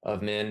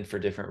of men for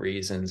different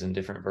reasons and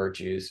different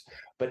virtues.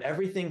 But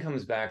everything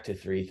comes back to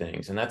three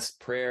things, and that's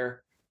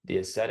prayer, the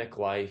ascetic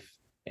life,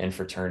 and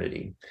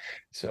fraternity.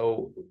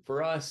 So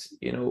for us,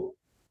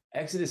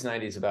 Exodus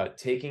 90 is about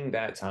taking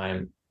that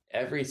time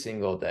every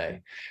single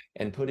day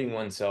and putting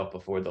oneself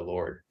before the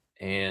Lord.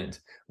 And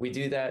we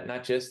do that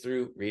not just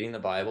through reading the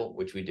Bible,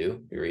 which we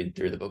do. We read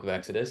through the book of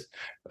Exodus.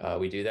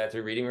 We do that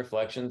through reading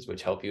reflections,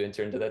 which help you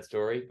enter into that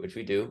story, which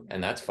we do,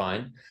 and that's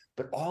fine.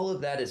 But all of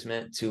that is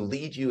meant to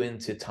lead you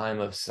into time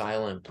of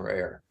silent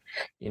prayer,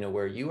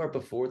 where you are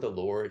before the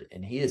Lord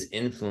and he is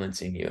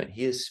influencing you and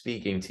he is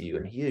speaking to you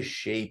and he is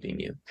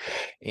shaping you.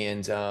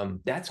 And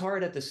that's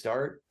hard at the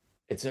start.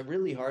 It's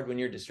really hard when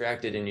you're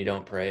distracted and you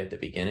don't pray at the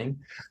beginning.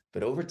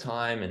 But over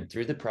time and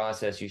through the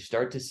process, you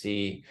start to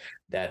see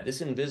that this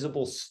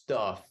invisible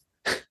stuff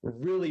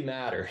really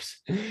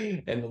matters.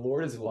 And the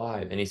Lord is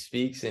alive and he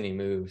speaks and he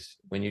moves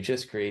when you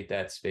just create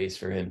that space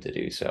for him to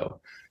do so.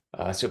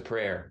 So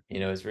prayer,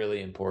 is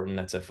really important.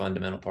 That's a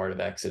fundamental part of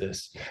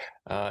Exodus.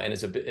 And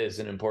is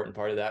an important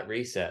part of that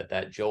reset,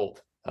 that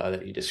jolt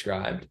that you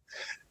described.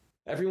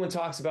 Everyone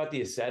talks about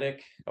the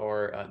ascetic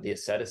or the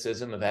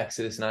asceticism of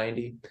Exodus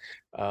 90.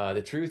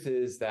 The truth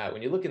is that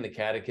when you look in the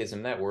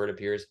catechism, that word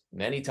appears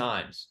many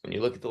times. When you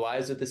look at the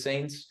lives of the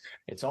saints,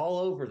 it's all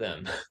over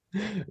them.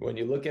 When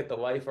you look at the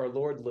life our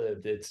Lord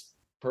lived, it's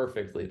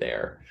perfectly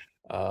there.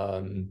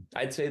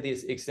 I'd say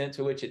the extent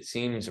to which it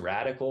seems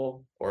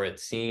radical or it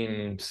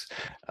seems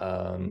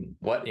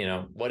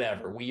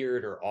whatever,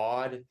 weird or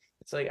odd,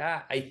 it's like,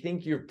 I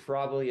think you're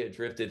probably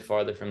drifted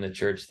farther from the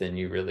church than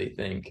you really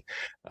think.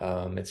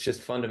 It's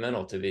just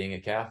fundamental to being a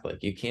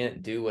Catholic. You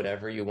can't do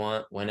whatever you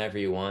want, whenever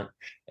you want,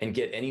 and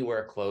get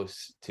anywhere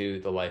close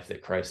to the life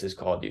that Christ has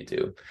called you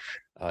to.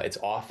 It's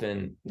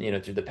often,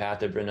 through the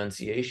path of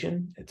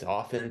renunciation. It's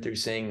often through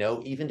saying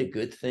no, even to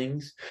good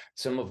things,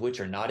 some of which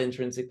are not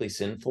intrinsically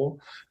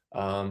sinful,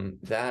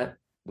 that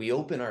we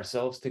open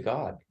ourselves to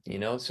God,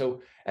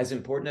 So as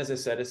important as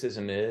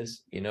asceticism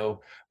is,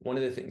 one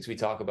of the things we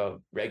talk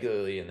about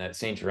regularly and that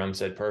St. Jerome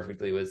said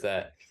perfectly was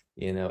that,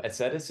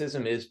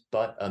 asceticism is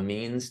but a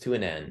means to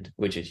an end,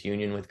 which is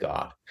union with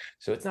God.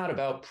 So it's not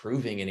about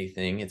proving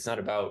anything. It's not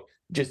about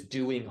just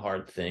doing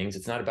hard things.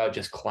 It's not about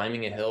just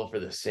climbing a hill for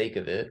the sake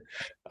of it.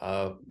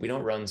 We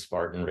don't run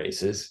Spartan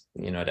races,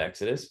 at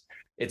Exodus.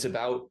 It's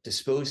about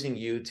disposing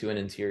you to an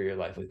interior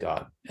life with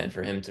God and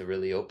for him to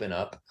really open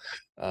up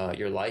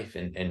your life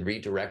and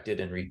redirect it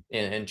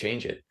and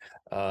change it.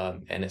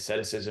 And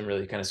asceticism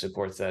really kind of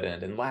supports that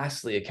end. And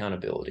lastly,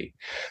 accountability.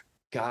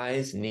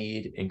 Guys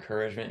need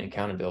encouragement and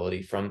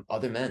accountability from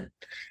other men,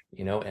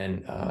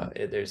 and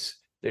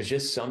there's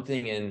just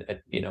something in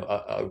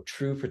a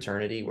true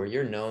fraternity where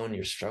you're known,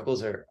 your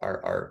struggles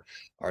are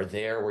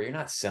there, where you're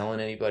not selling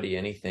anybody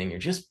anything, you're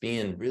just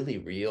being really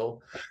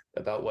real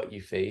about what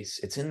you face.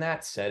 It's in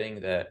that setting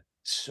that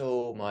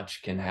so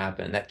much can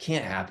happen that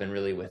can't happen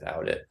really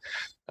without it.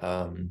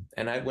 And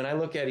when I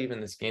look at even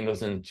the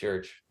scandals in the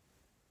church,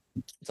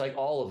 it's like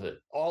all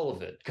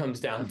of it comes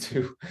down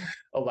to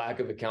a lack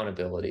of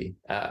accountability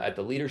at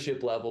the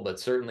leadership level, but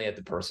certainly at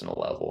the personal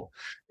level.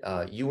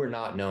 You were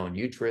not known,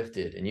 you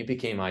drifted and you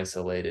became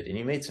isolated and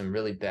you made some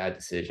really bad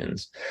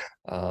decisions.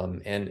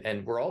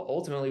 And we're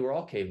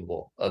all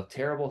capable of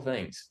terrible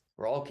things.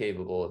 We're all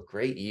capable of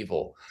great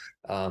evil,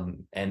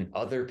 and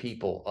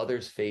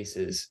others'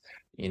 faces,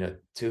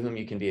 to whom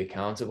you can be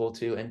accountable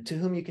to and to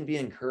whom you can be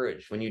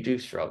encouraged when you do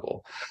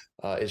struggle,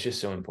 is just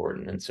so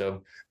important. And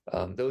so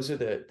those are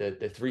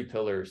the three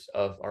pillars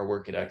of our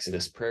work at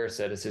Exodus: prayer,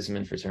 asceticism,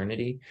 and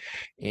fraternity.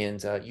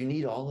 And you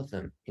need all of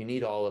them. You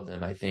need all of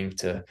them, I think,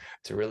 to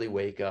really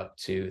wake up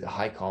to the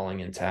high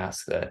calling and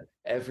task that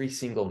every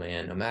single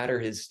man, no matter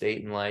his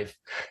state in life,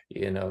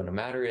 no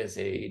matter his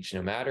age,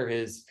 no matter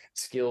his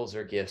skills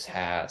or gifts,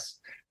 has.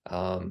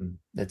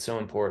 It's so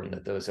important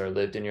that those are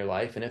lived in your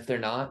life. And if they're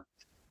not,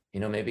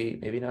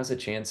 maybe now's a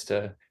chance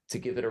to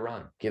give it a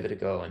run, give it a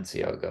go, and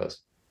see how it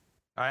goes.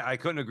 I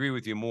couldn't agree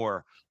with you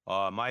more.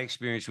 My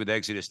experience with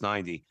Exodus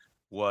 90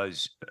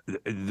 was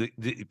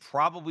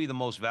probably the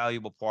most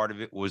valuable part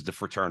of it was the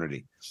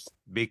fraternity,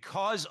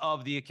 because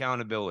of the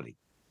accountability.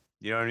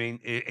 You know what I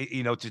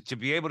mean? To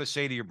be able to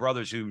say to your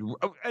brothers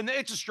and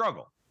it's a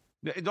struggle.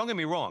 Don't get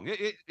me wrong.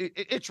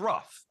 It's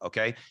rough.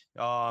 Okay.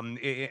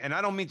 And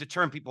I don't mean to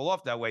turn people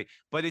off that way,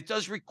 but it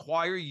does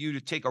require you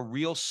to take a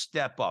real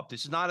step up.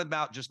 This is not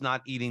about just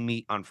not eating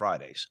meat on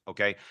Fridays.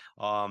 Okay.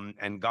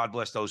 And God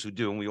bless those who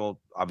do. And we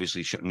all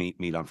obviously shouldn't eat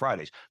meat on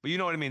Fridays, but you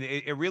know what I mean?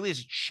 It really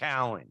is a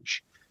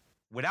challenge.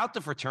 Without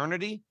the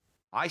fraternity,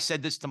 I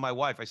said this to my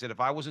wife. I said,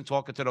 if I wasn't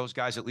talking to those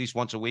guys at least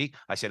once a week,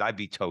 I said, I'd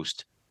be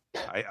toast.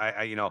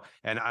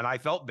 And I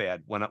felt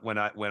bad when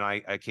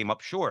I came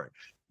up short.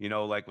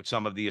 Like with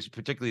some of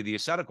particularly the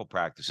ascetical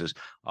practices.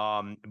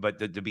 But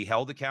to be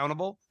held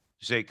accountable,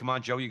 to say, come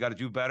on, Joe, you got to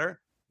do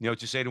better.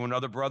 To say to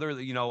another brother,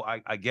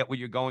 I get what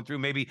you're going through.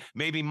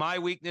 Maybe my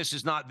weakness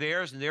is not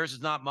theirs and theirs is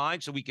not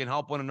mine. So we can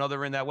help one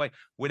another in that way.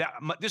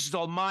 This is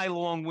all my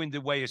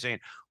long-winded way of saying,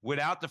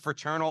 without the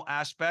fraternal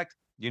aspect,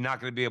 you're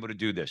not going to be able to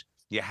do this.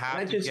 You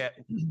have to get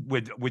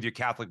with your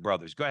Catholic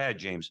brothers. Go ahead,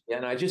 James. Yeah,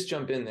 and I just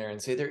jump in there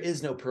and say there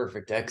is no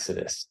perfect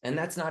exodus, and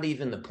that's not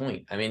even the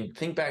point. I mean,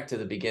 think back to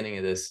the beginning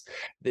of this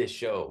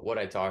show, what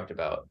I talked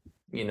about.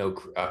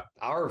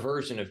 Our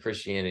version of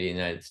Christianity in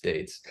the United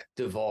States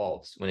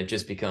devolves when it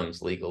just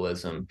becomes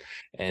legalism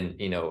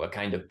and a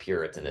kind of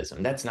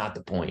Puritanism. That's not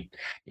the point.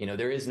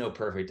 There is no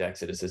perfect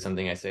exodus, is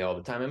something I say all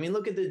the time. I mean,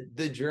 look at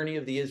the journey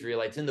of the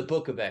Israelites in the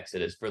book of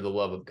Exodus, for the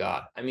love of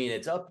God. I mean,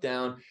 it's up,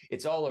 down,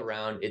 it's all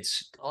around.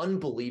 It's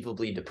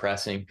unbelievably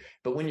depressing.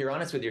 But when you're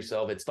honest with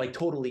yourself, it's like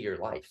totally your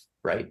life,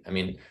 right? I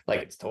mean,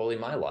 like it's totally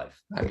my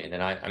life. I mean,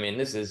 and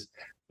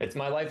it's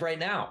my life right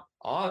now.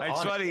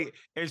 It's funny.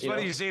 It's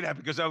funny you say that,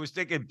 because I was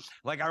thinking,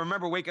 like, I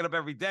remember waking up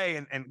every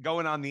day and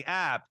going on the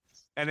app,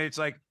 and it's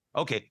like,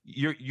 okay,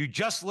 you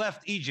just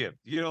left Egypt,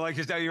 like,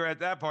 because now you're at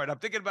that part. I'm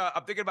thinking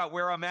about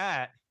where I'm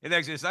at in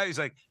Exodus 9. He's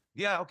like,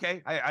 yeah,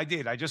 okay, I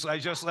did. I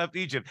just left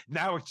Egypt.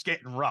 Now it's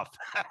getting rough.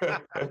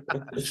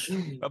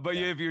 But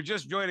if you're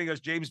just joining us,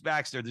 James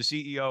Baxter, the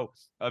CEO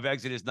of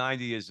Exodus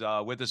 90, is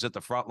with us at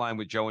the front line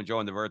with Joe and Joe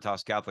on the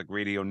Veritas Catholic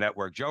Radio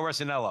Network. Joe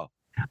Rossinello.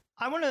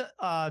 I want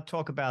to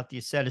talk about the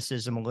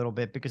asceticism a little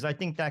bit, because I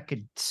think that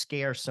could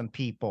scare some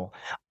people.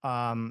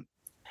 All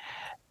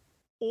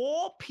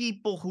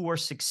people who are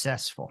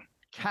successful,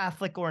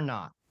 Catholic or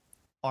not,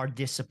 are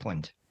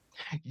disciplined.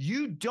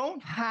 You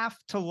don't have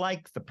to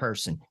like the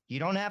person. You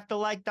don't have to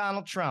like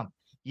Donald Trump.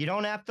 You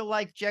don't have to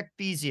like Jeff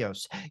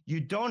Bezos.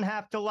 You don't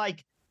have to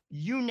like,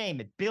 you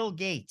name it, Bill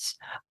Gates.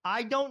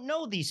 I don't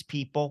know these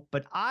people,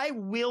 but I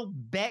will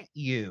bet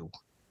you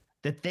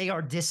that they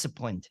are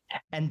disciplined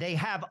and they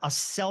have a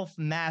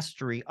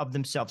self-mastery of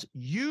themselves.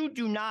 You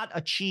do not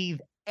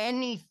achieve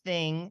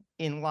anything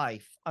in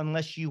life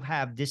unless you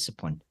have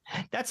discipline.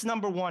 That's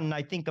number one. And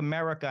I think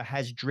America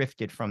has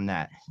drifted from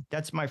that.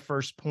 That's my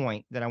first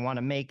point that I want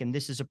to make. And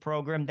this is a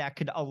program that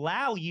could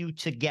allow you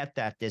to get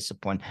that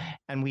discipline,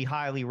 and we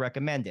highly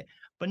recommend it.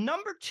 But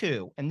number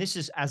two, and this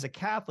is as a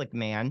Catholic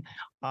man,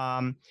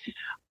 I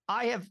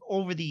have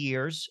over the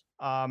years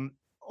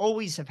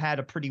always have had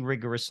a pretty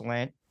rigorous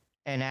Lent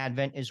and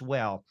Advent as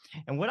well.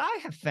 And what I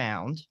have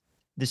found,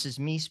 this is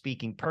me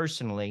speaking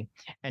personally,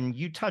 and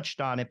you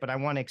touched on it, but I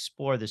want to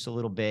explore this a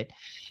little bit.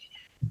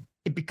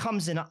 It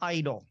becomes an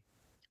idol,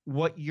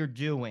 what you're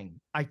doing.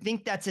 I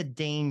think that's a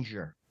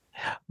danger,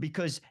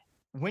 because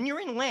when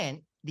you're in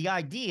Lent, the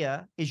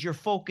idea is you're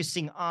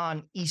focusing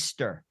on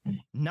Easter,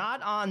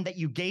 not on that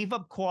you gave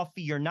up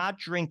coffee, you're not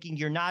drinking,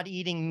 you're not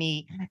eating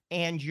meat,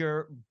 and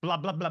you're blah,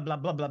 blah, blah, blah,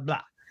 blah, blah,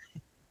 blah.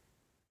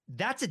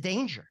 That's a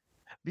danger,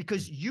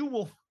 because you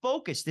will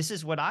focus. This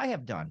is what I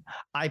have done.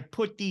 I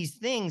put these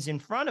things in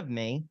front of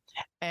me,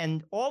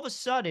 and all of a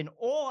sudden,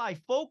 all I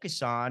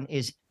focus on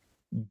is,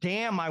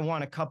 damn, I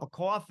want a cup of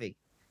coffee.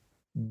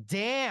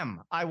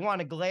 Damn, I want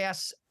a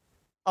glass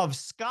of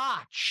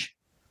scotch.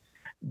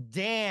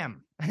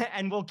 Damn.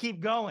 And we'll keep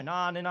going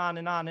on and on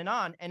and on and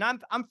on. And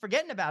I'm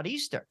forgetting about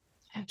Easter.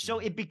 So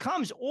it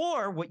becomes,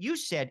 or what you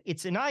said,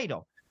 it's an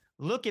idol.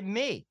 Look at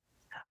me.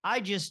 I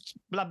just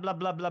blah, blah,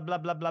 blah, blah, blah,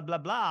 blah, blah, blah,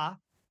 blah.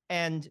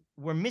 And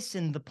we're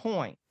missing the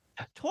point.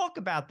 Talk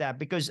about that,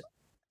 because,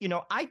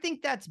 I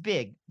think that's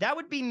big. That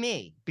would be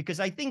me, because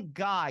I think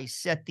guys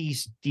set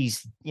these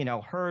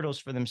hurdles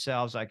for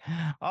themselves. Like,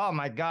 oh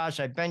my gosh,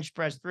 I bench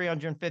pressed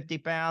 350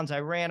 pounds. I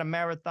ran a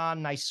marathon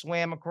and I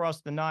swam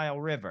across the Nile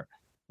River.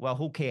 Well,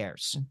 who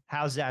cares?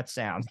 How's that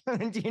sound?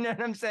 Do you know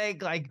what I'm saying?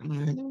 Like,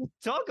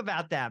 talk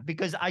about that,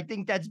 because I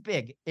think that's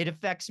big. It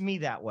affects me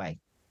that way.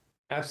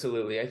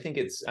 Absolutely. I think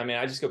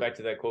I just go back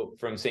to that quote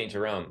from St.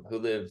 Jerome, who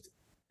lived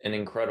an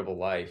incredible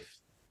life,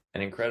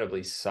 an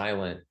incredibly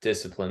silent,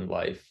 disciplined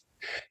life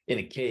in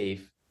a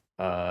cave,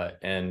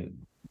 and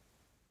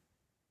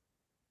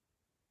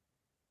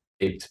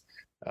shaped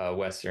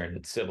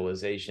Western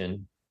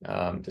civilization,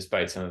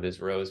 despite some of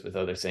his rows with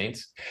other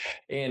saints.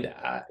 And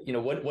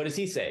what does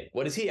he say?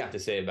 What does he have to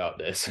say about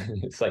this?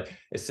 It's like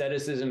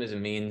asceticism is a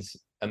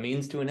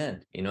means to an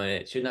end, and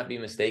it should not be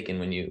mistaken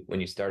when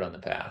you start on the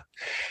path.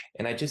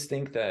 And I just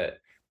think that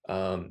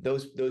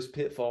those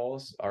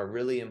pitfalls are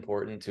really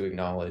important to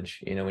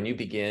acknowledge. When you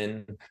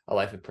begin a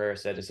life of prayer,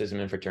 asceticism,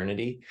 and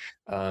fraternity,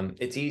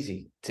 it's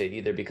easy to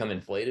either become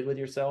inflated with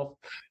yourself,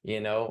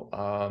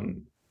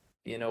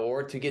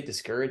 or to get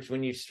discouraged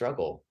when you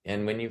struggle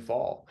and when you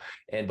fall.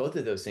 And both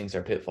of those things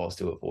are pitfalls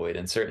to avoid.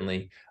 And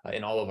certainly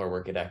in all of our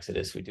work at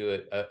Exodus, we do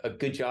a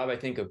good job, I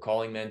think, of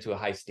calling men to a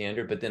high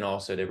standard, but then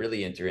also to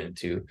really enter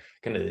into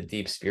kind of the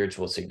deep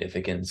spiritual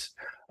significance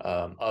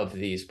of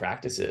these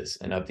practices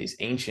and of these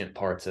ancient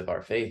parts of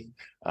our faith,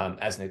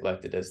 as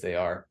neglected as they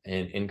are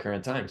in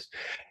current times.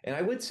 And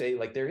I would say,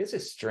 like, there is a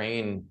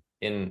strain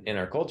in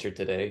our culture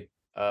today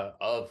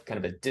of kind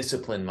of a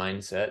disciplined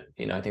mindset.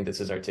 I think this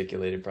is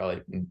articulated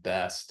probably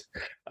best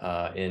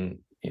in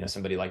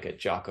somebody like a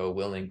Jocko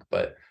Willink.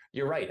 But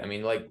you're right. I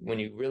mean, like, when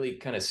you really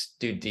kind of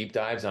do deep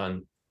dives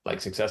on like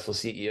successful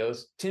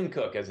CEOs, Tim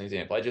Cook, as an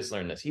example, I just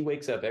learned this. He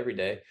wakes up every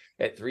day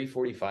at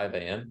 3:45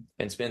 a.m.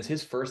 and spends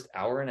his first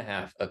hour and a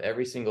half of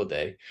every single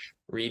day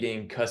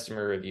reading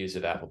customer reviews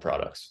of Apple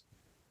products.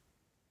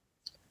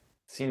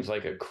 seems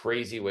like a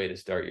crazy way to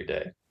start your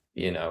day.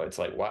 It's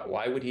like,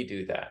 why would he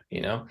do that?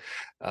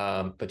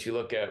 But you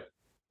look at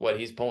what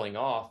he's pulling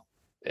off,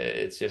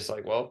 it's just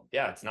like, well,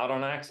 yeah, it's not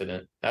on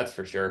accident. That's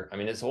for sure. I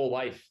mean, his whole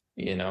life,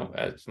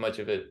 as much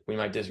of it we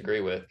might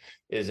disagree with,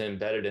 is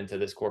embedded into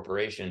this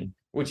corporation,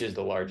 which is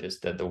the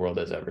largest that the world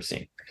has ever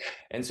seen.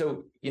 And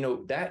so,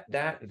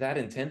 that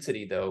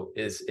intensity, though,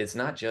 it's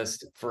not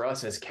just for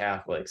us as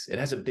Catholics. It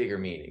has a bigger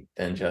meaning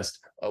than just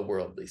a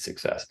worldly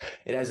success.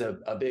 It has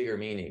a bigger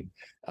meaning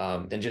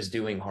than just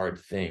doing hard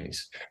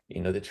things.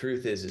 The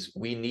truth is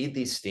we need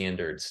these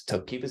standards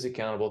to keep us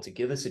accountable, to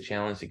give us a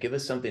challenge, to give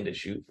us something to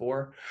shoot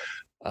for.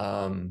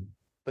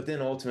 But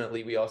then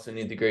ultimately, we also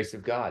need the grace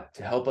of God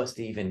to help us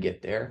to even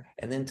get there,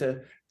 and then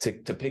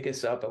to pick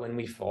us up when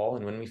we fall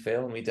and when we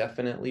fail, and we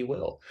definitely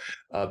will.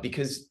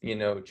 Because,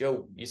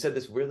 Joe, you said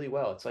this really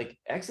well. It's like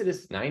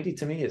Exodus 90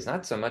 to me is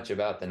not so much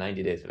about the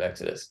 90 days of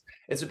Exodus.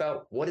 It's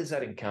about what is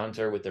that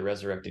encounter with the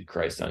resurrected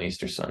Christ on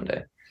Easter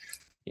Sunday.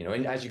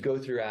 And as you go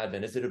through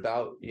Advent, is it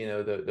about,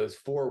 those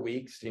 4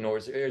 weeks, or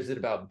is it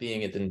about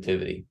being at the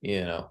Nativity,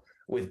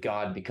 with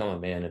God become a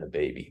man and a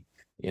baby,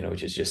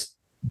 which is just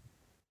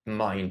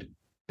mind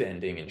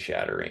bending and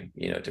shattering,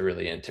 to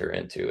really enter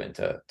into and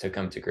to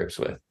come to grips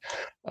with.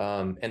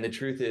 And the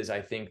truth is, I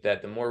think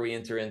that the more we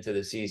enter into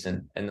the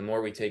season and the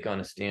more we take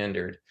on a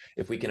standard,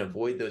 if we can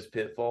avoid those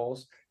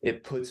pitfalls,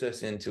 it puts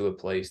us into a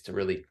place to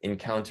really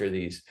encounter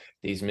these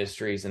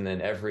mysteries, and then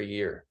every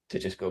year to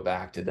just go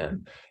back to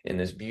them in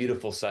this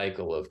beautiful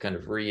cycle of kind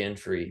of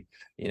re-entry,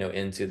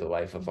 into the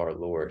life of our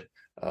Lord,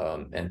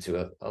 and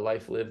to a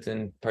life lived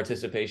in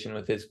participation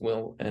with his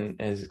will and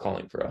his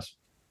calling for us.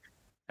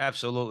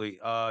 Absolutely.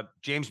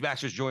 James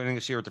Baxter is joining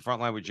us here at the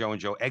front line with Joe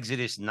and Joe.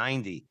 Exodus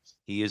 90.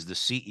 He is the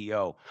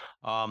CEO.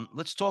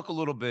 Let's talk a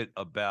little bit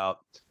about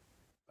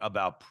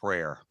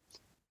prayer.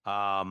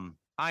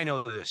 I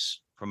know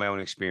this from my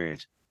own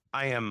experience.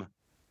 I am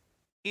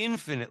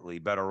infinitely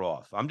better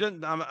off. I'm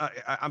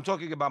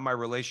talking about my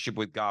relationship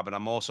with God, but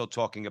I'm also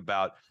talking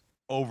about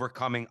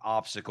overcoming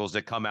obstacles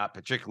that come out,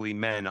 particularly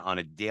men, on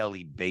a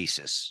daily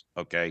basis.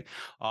 Okay.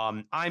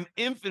 I'm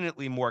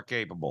infinitely more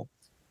capable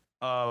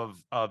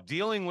of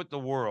dealing with the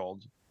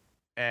world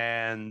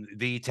and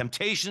the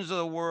temptations of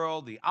the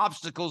world, the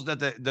obstacles that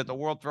the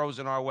world throws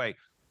in our way,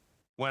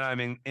 when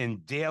I'm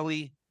in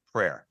daily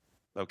prayer.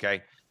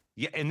 Okay.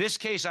 Yeah. In this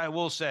case, I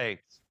will say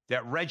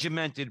that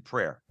regimented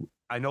prayer,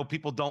 I know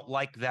people don't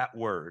like that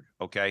word.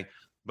 Okay.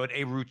 But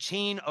a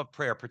routine of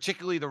prayer,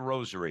 particularly the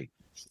rosary,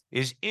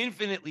 is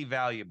infinitely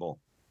valuable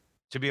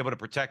to be able to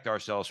protect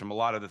ourselves from a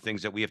lot of the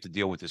things that we have to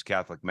deal with as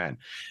Catholic men.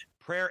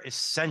 Prayer is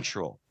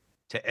central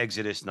to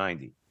Exodus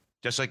 90.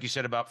 Just like you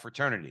said about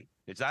fraternity.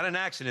 It's not an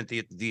accident.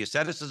 The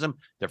asceticism,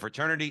 the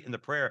fraternity, and the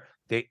prayer,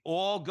 they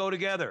all go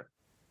together.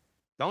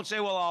 Don't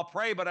say, well, I'll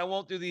pray, but I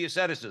won't do the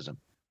asceticism.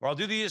 Or I'll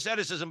do the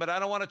asceticism, but I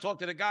don't want to talk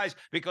to the guys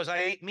because I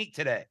ate meat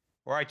today.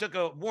 Or I took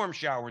a warm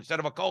shower instead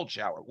of a cold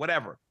shower,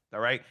 whatever. All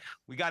right.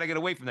 We got to get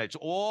away from that. It's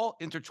all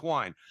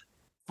intertwined.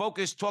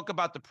 Talk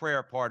about the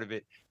prayer part of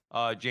it,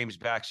 James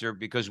Baxter,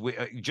 because we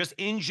just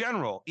in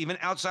general, even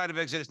outside of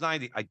Exodus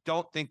 90, I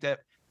don't think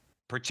that,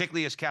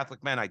 particularly as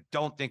Catholic men, I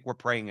don't think we're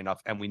praying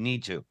enough, and we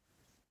need to.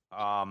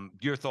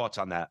 Your thoughts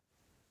on that?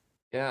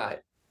 Yeah,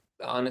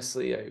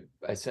 honestly,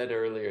 I said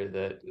earlier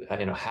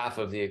that, half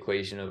of the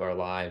equation of our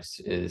lives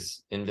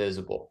is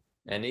invisible,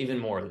 and even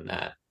more than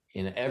that.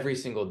 Every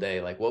single day,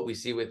 like what we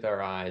see with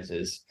our eyes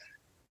is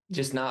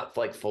just not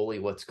like fully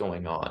what's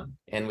going on.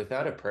 And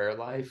without a prayer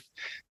life,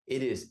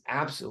 it is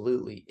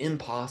absolutely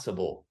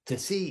impossible to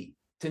see,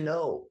 to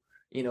know,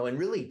 and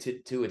really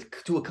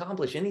to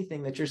accomplish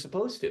anything that you're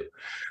supposed to.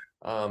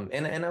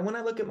 And when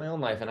I look at my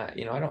own life, and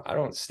I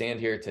don't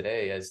stand here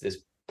today as this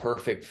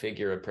perfect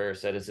figure of prayer,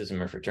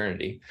 asceticism, or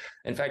fraternity.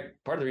 In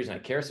fact, part of the reason I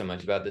care so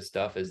much about this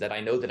stuff is that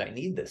I know that I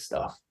need this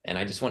stuff, and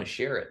I just want to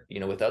share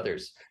it, with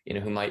others,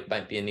 who might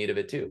be in need of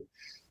it too.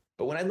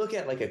 But when I look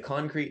at like a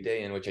concrete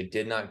day in which I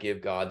did not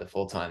give God the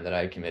full time that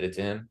I had committed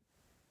to him,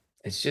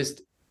 it's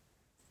just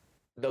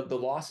the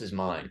loss is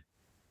mine,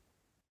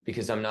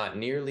 because I'm not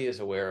nearly as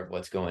aware of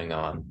what's going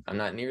on. I'm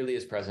not nearly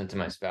as present to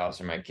my spouse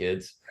or my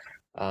kids.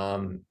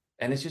 And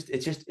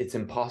it's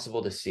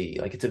impossible to see.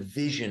 Like, it's a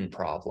vision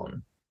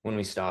problem when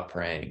we stop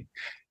praying.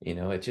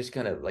 It's just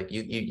kind of like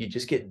you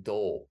just get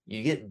dull.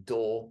 You get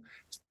dull,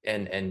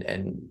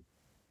 and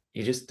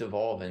you just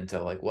devolve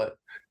into like what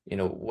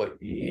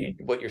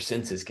your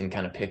senses can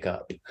kind of pick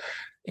up.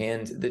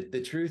 And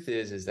the truth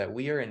is that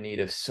we are in need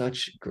of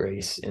such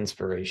grace,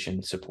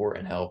 inspiration, support,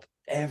 and help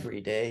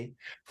every day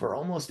for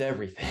almost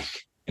everything.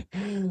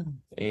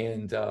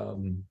 And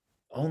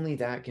only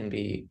that can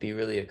be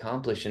really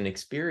accomplished and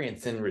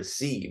experienced and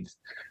received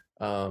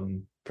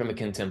from a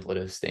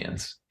contemplative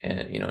stance, and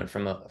and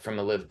from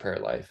a lived prayer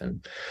life.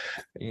 And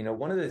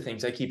one of the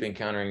things I keep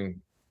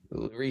encountering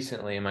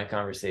recently in my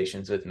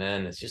conversations with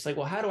men, it's just like,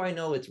 well, how do I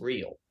know it's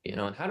real?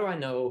 And how do I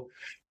know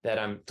that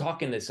I'm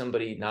talking to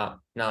somebody, not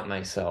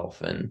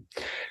myself? And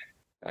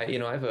I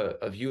have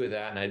a view of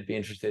that, and I'd be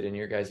interested in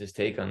your guys'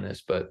 take on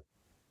this. But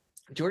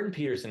Jordan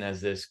Peterson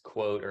has this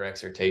quote or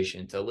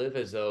exhortation to live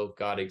as though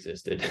God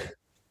existed.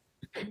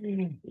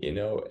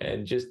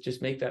 And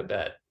just make that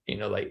bet,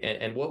 like,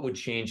 and what would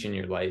change in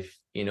your life,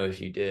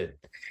 if you did.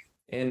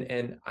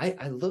 And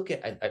I look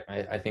at,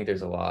 I think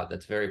there's a lot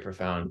that's very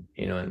profound,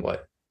 in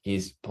what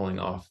he's pulling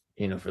off,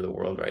 for the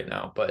world right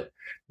now. But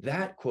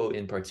that quote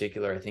in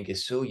particular, I think,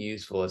 is so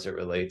useful as it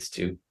relates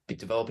to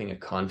developing a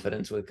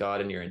confidence with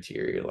God in your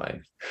interior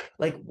life.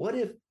 Like, what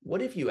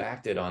if you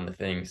acted on the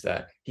things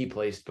that he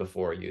placed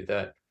before you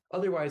that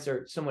otherwise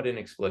are somewhat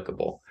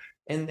inexplicable?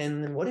 And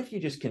then what if you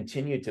just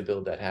continue to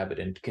build that habit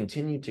and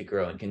continue to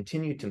grow and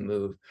continue to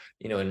move,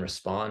 and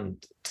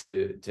respond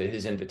to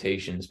his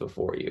invitations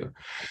before you?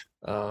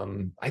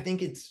 I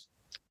think it's,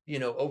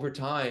 over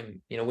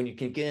time, when you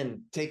can,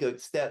 again, take a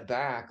step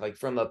back, like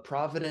from a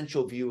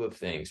providential view of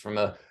things, from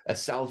a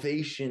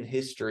salvation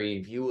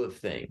history view of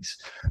things,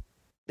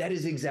 that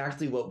is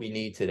exactly what we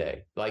need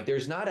today. Like,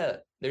 there's not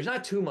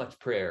too much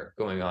prayer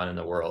going on in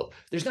the world.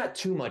 There's not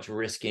too much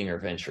risking or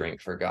venturing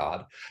for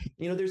God.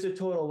 There's a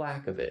total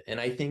lack of it. And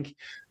I think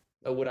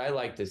what I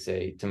like to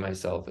say to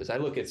myself is I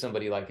look at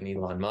somebody like an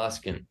Elon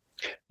Musk, and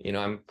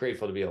I'm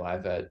grateful to be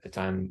alive at the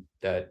time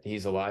that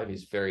he's alive.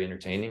 He's very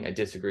entertaining. I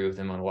disagree with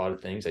him on a lot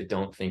of things. I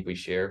don't think we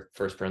share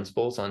first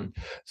principles on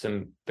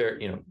some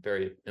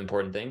very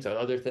important things.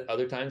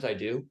 Other times I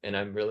do, and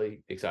I'm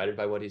really excited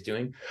by what he's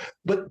doing.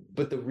 But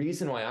the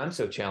reason why I'm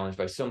so challenged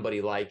by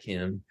somebody like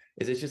him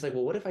is it's just like,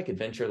 well, what if I could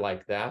venture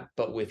like that,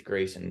 but with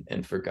grace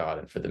and for God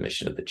and for the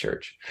mission of the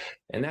church?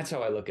 And that's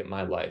how I look at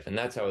my life. And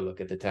that's how I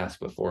look at the task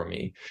before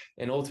me.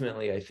 And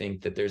ultimately, I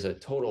think that there's a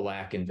total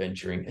lack in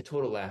venturing, a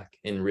total lack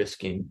in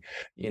risking,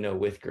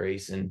 with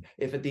grace. And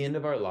if at the end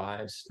of our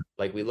lives,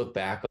 like, we look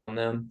back on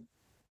them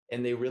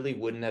and they really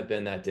wouldn't have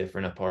been that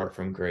different apart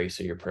from grace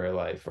or your prayer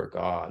life or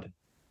God,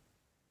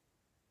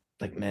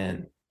 like,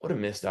 man, what a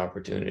missed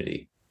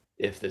opportunity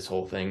if this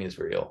whole thing is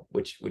real,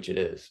 which it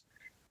is.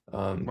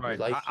 Right.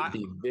 Life should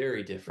be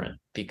very different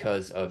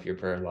because of your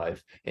prayer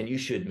life, and you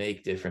should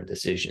make different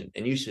decisions,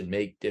 and you should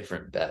make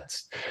different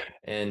bets,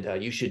 and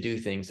you should do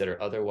things that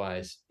are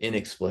otherwise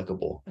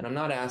inexplicable. And I'm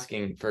not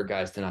asking for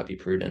guys to not be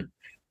prudent.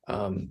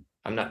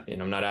 I'm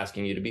not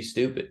asking you to be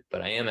stupid,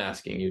 but I am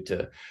asking you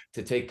to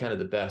take kind of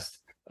the best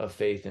of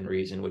faith and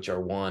reason, which are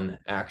one,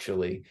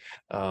 actually,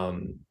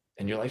 and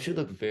your life should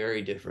look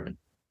very different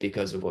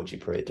because of what you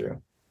prayed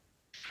through.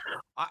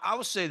 I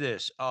will say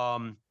this,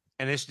 and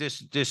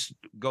this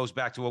goes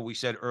back to what we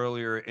said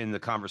earlier in the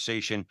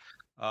conversation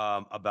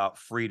about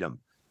freedom.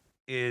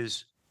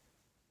 Is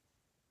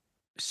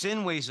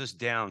sin weighs us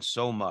down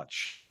so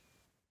much.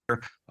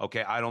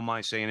 Okay, I don't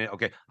mind saying it.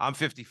 Okay, I'm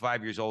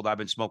 55 years old. I've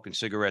been smoking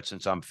cigarettes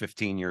since I'm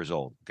 15 years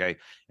old. Okay,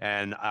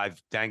 and I've,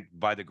 thanked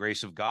by the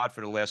grace of God, for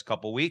the last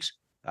couple of weeks,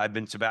 I've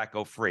been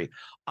tobacco free.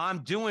 I'm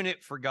doing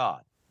it for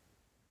God.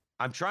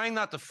 I'm trying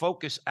not to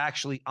focus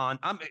actually on,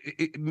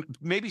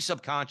 maybe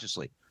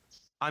subconsciously,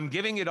 I'm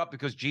giving it up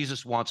because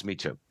Jesus wants me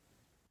to.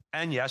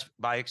 And yes,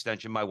 by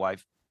extension, my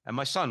wife and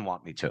my son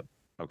want me to.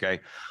 Okay.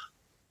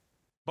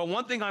 But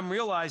one thing I'm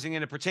realizing,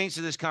 and it pertains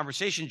to this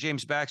conversation,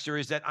 James Baxter,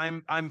 is that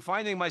I'm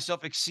finding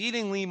myself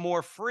exceedingly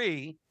more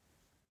free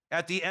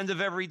at the end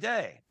of every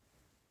day.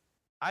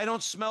 I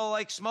don't smell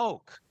like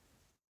smoke.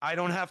 I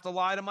don't have to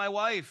lie to my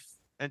wife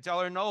and tell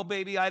her, no,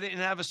 baby, I didn't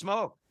have a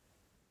smoke.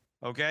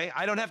 Okay.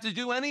 I don't have to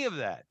do any of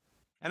that.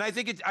 And I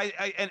think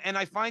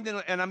I find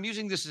it, and I'm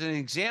using this as an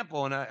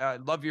example, and I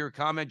love your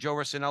comment, Joe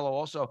Rossinello,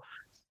 also,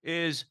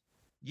 is,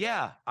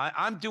 yeah,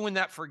 I'm doing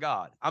that for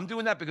God. I'm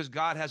doing that because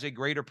God has a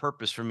greater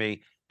purpose for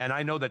me. And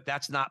I know that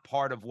that's not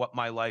part of what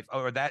my life,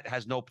 or that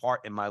has no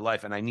part in my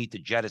life, and I need to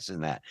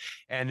jettison that.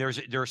 And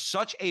there's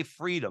such a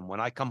freedom when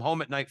I come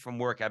home at night from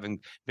work,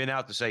 having been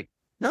out, to say,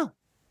 no,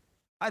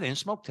 I didn't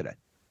smoke today.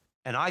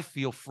 And I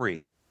feel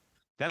free.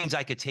 That means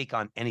I could take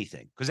on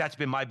anything, because that's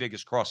been my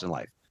biggest cross in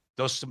life.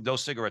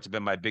 Those cigarettes have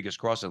been my biggest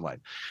cross in life.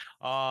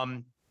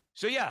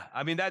 So yeah,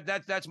 I mean,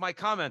 that's my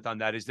comment on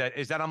that, is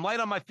that I'm light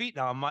on my feet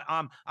now.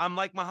 I'm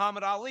like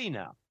Muhammad Ali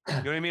now. You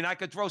know what I mean? I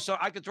could throw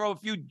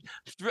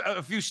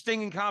a few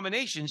stinging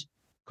combinations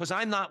because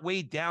I'm not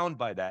weighed down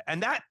by that.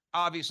 And that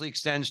obviously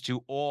extends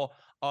to all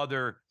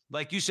other,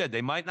 like you said,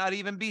 they might not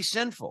even be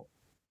sinful.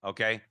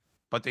 Okay.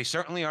 But they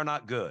certainly are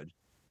not good.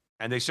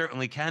 And they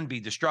certainly can be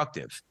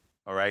destructive.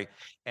 All right.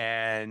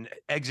 And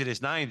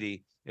Exodus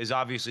 90 is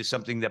obviously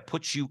something that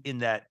puts you in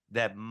that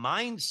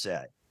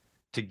mindset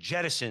to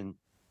jettison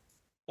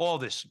all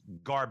this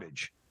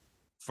garbage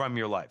from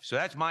your life. So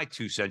that's my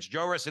 2 cents.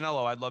 Joe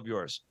Rossinello, I'd love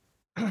yours.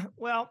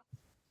 Well,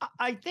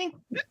 I think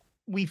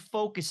we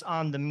focus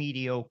on the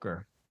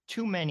mediocre.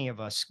 Too many of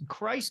us.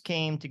 Christ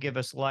came to give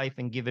us life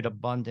and give it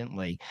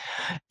abundantly.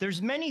 There's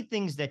many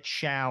things that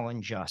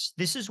challenge us.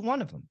 This is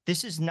one of them.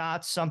 This is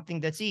not something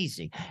that's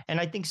easy. And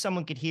I think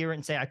someone could hear it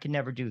and say, I can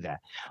never do that.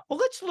 Well,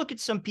 let's look at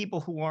some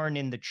people who aren't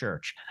in the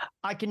church.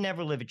 I can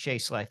never live a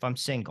chaste life. I'm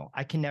single.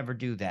 I can never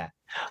do that.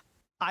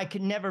 I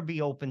can never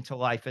be open to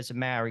life as a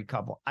married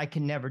couple. I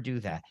can never do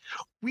that.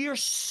 We are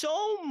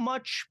so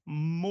much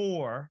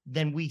more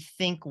than we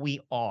think we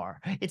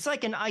are. It's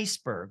like an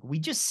iceberg. We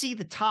just see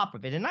the top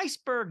of it. An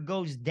iceberg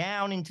goes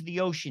down into the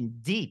ocean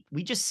deep.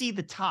 We just see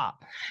the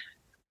top.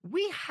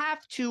 We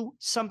have to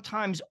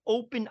sometimes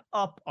open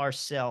up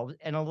ourselves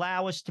and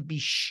allow us to be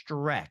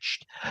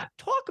stretched.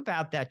 Talk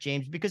about that,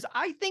 James, because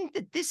I think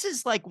that this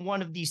is like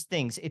one of these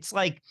things. It's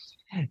like,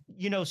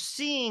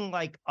 seeing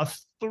like a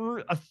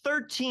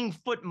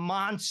 13-foot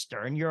monster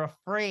and you're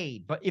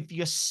afraid. But if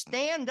you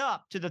stand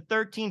up to the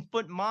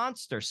 13-foot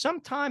monster,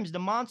 sometimes the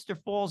monster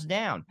falls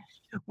down.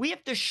 We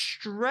have to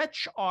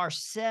stretch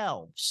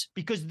ourselves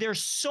because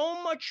there's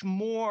so much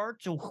more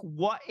to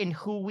what and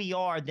who we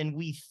are than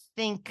we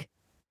think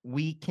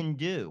we can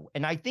do.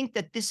 And I think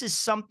that this is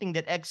something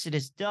that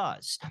Exodus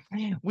does.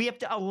 We have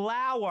to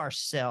allow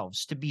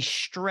ourselves to be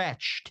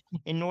stretched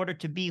in order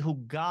to be who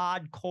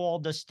God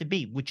called us to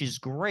be, which is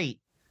great.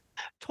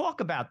 Talk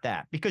about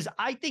that, because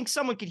I think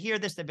someone could hear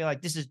this, they'd be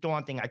like, this is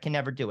daunting. I can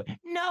never do it.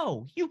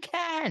 No, you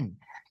can.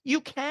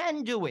 You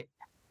can do it.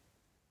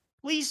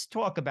 Please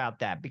talk about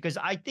that, because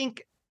I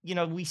think,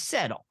 we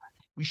settle.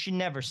 We should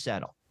never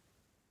settle.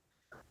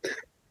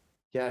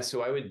 Yeah,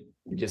 so I would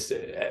just,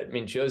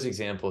 Joe's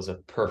example is a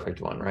perfect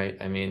one, right?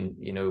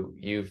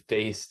 You've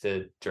faced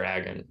a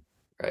dragon,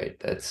 right?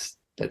 That's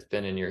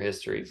been in your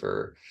history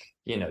for,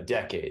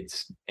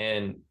 decades.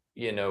 And,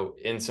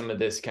 in some of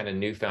this kind of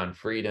newfound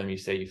freedom, you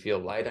say you feel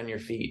light on your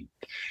feet.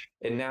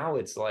 And now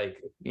it's like,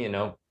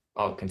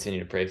 I'll continue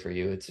to pray for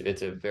you.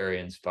 It's a very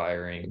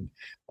inspiring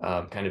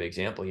kind of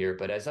example here.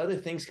 But as other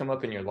things come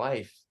up in your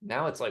life,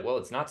 now it's like, well,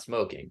 it's not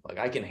smoking. Like,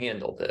 I can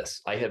handle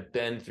this. I have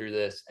been through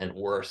this and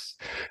worse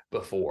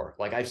before.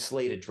 Like, I've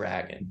slayed a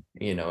dragon,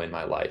 in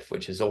my life,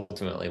 which is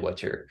ultimately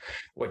what you're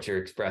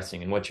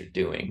expressing and what you're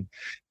doing.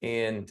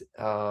 And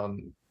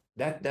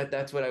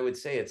that's what I would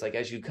say. It's like,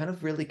 as you kind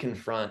of really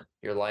confront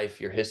your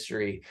life, your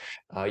history,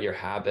 your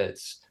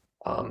habits,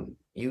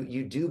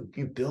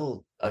 you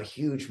build a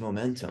huge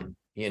momentum.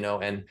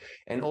 And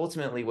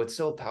ultimately what's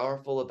so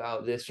powerful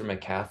about this from a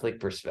Catholic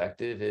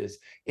perspective is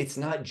it's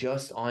not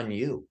just on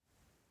you,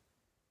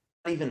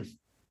 not even,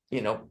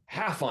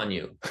 half on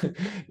you.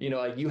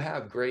 You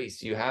have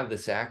grace, you have the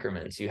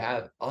sacraments, you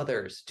have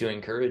others to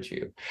encourage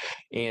you.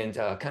 And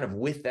kind of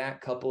with that,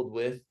 coupled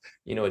with,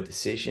 a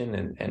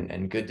decision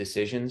and good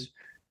decisions,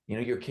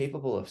 you're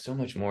capable of so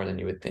much more than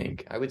you would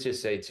think. I would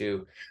just say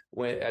too,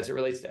 as it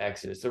relates to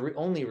Exodus, the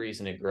only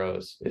reason it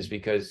grows is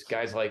because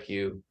guys like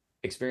you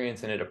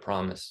experience in it a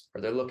promise,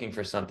 or they're looking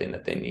for something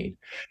that they need,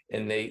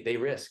 and they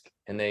risk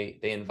and they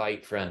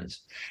invite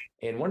friends.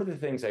 And one of the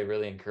things I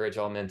really encourage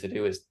all men to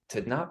do is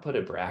to not put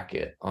a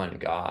bracket on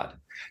God.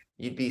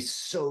 You'd be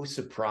so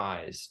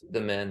surprised,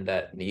 the men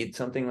that need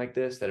something like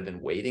this, that have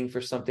been waiting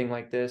for something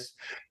like this,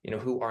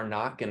 who are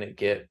not going to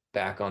get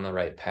back on the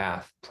right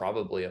path,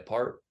 probably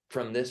apart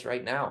from this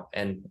right now,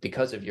 and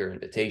because of your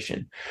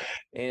invitation.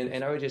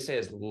 And I would just say,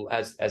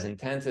 as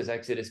intense as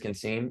Exodus can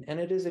seem, and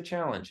it is a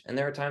challenge, and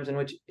there are times in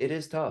which it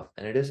is tough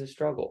and it is a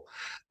struggle,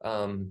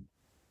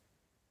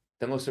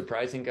 the most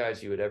surprising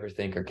guys you would ever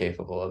think are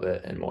capable of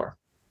it and more.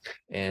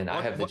 And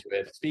I have the joy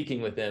of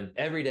speaking with them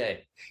every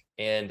day.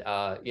 And,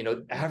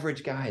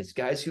 average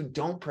guys who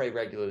don't pray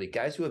regularly,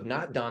 guys who have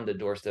not donned the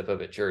doorstep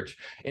of a church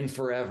in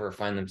forever,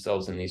 find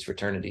themselves in these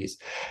fraternities.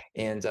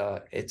 And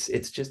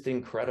it's just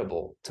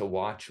incredible to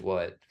watch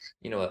what,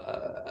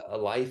 a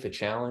life, a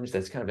challenge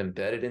that's kind of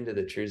embedded into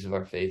the truths of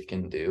our faith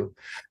can do,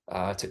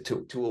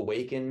 to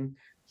awaken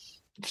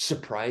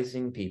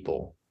surprising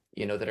people,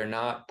 that are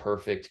not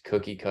perfect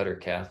cookie cutter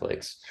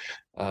Catholics.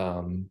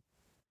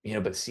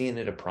 But seeing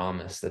it a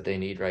promise that they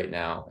need right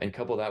now, and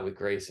couple that with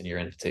grace and your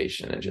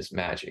invitation, and just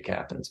magic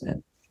happens,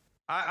 man.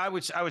 I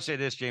would say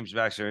this, James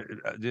Baxter,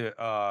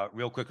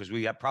 real quick, because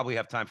we probably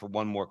have time for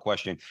one more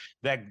question.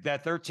 That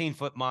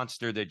 13-foot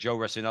monster that Joe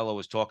Resinello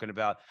was talking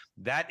about,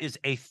 that is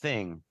a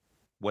thing,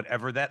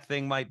 whatever that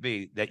thing might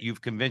be, that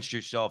you've convinced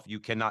yourself you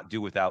cannot do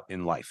without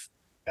in life.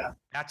 Yeah.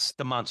 That's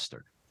the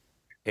monster.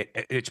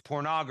 It's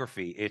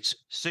pornography. It's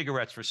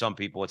cigarettes for some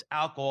people. It's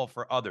alcohol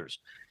for others.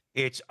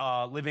 It's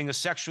living a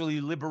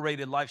sexually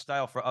liberated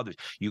lifestyle for others.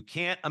 You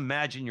can't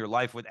imagine your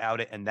life without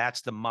it, and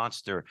that's the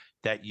monster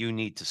that you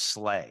need to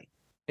slay.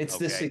 It's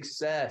the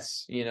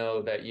success,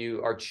 that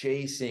you are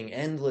chasing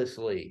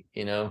endlessly,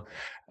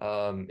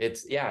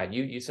 it's,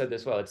 you said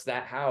this well, it's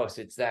that house,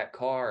 it's that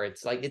car,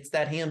 it's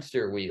that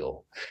hamster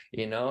wheel,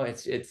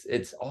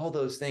 it's all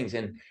those things.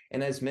 And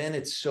as men,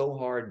 it's so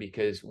hard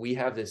because we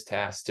have this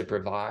task to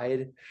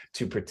provide,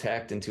 to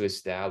protect, and to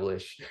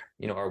establish,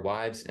 our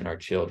wives and our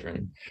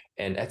children.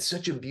 And that's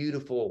such a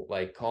beautiful,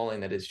 calling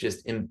that is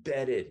just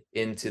embedded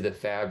into the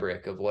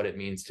fabric of what it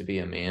means to be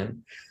a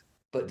man.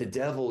 But the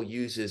devil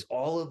uses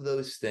all of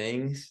those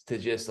things to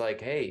just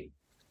hey,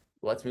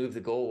 let's move the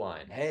goal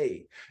line.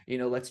 Hey,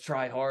 let's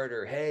try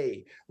harder.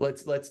 Hey,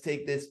 let's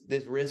take this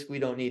risk we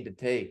don't need to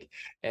take.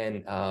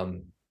 And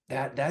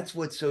that's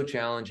what's so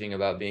challenging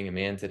about being a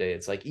man today.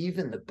 It's like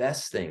even the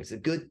best things, the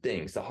good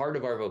things, the heart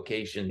of our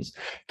vocations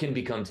can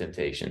become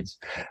temptations.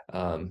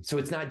 So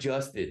it's not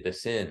just the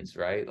sins,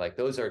 right? Like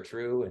those are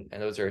true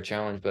and those are a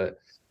challenge, but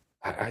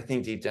I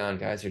think deep down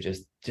guys are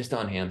just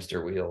on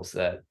hamster wheels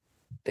that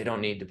they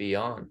don't need to be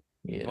on.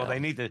 Well, they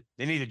need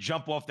to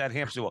jump off that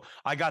hamster wheel.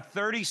 I got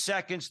 30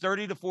 seconds,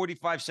 30 to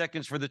 45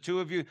 seconds for the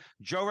two of you.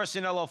 Joe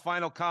Rossinello,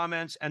 final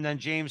comments, and then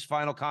James,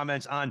 final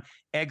comments on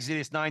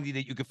Exodus 90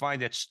 that you can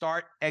find at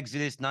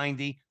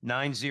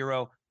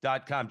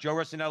startexodus90.com. Joe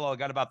Rossinello, I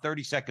got about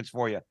 30 seconds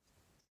for you.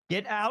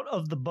 Get out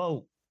of the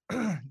boat.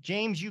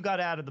 James, you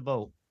got out of the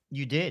boat.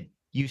 You did.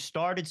 You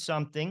started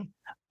something,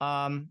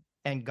 and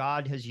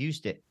God has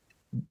used it.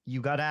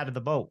 You got out of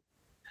the boat.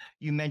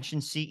 You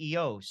mentioned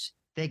CEOs.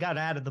 They got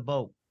out of the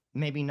boat.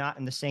 Maybe not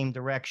in the same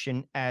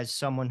direction as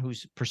someone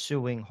who's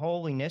pursuing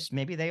holiness.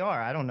 Maybe they are.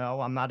 I don't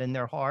know. I'm not in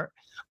their heart.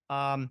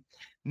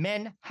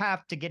 Men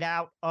have to get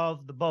out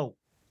of the boat.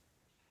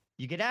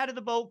 You get out of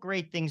the boat,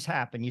 great things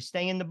happen. You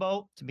stay in the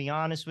boat, to be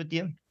honest with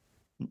you,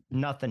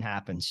 nothing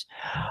happens.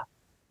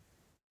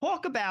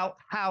 Talk about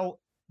how,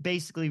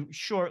 basically,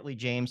 shortly,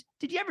 James,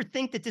 did you ever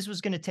think that this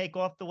was going to take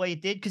off the way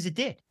it did? Because it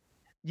did.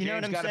 You know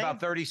what I'm saying? Got about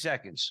 30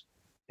 seconds.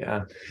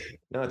 Yeah.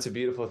 No, it's a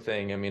beautiful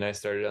thing. I mean, I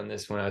started on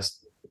this when I was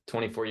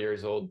 24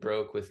 years old,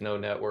 broke with no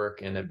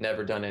network, and have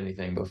never done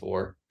anything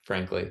before,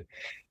 frankly.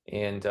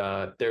 And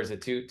there's a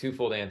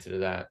twofold answer to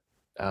that.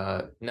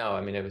 No,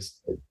 I mean, it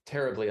was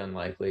terribly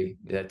unlikely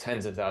that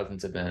tens of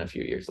thousands of men a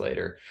few years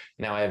later.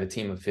 Now I have a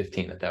team of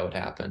 15 that would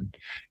happen.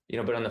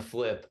 But on the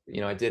flip,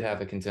 I did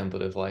have a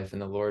contemplative life,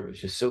 and the Lord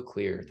was just so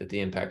clear that the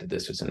impact of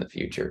this was in the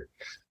future.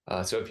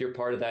 So if you're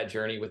part of that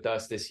journey with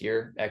us this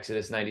year,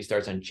 Exodus 90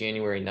 starts on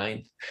January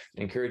 9th.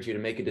 I encourage you to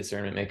make a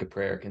discernment, make a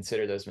prayer,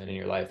 consider those men in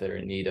your life that are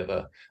in need of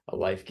a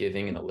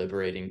life-giving and a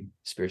liberating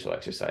spiritual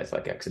exercise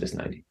like Exodus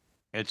 90.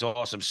 It's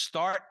awesome.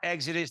 Start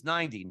Exodus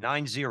 90,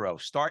 90.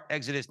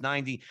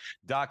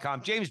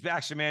 StartExodus90.com. James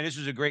Baxter, man, this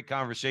was a great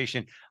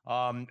conversation,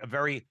 a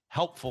very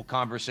helpful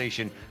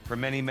conversation for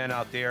many men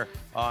out there,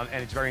 and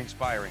it's very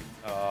inspiring.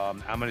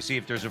 I'm going to see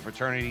if there's a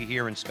fraternity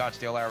here in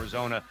Scottsdale,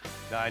 Arizona.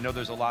 I know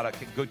there's a lot of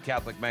good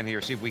Catholic men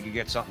here. See if we can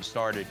get something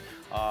started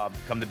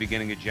come the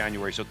beginning of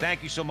January. So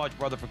thank you so much,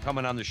 brother, for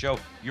coming on the show.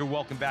 You're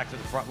welcome back to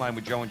the front line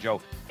with Joe and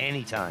Joe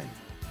anytime.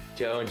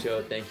 Joe and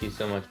Joe, thank you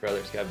so much,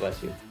 brothers. God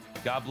bless you.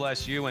 God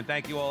bless you, and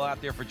thank you all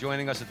out there for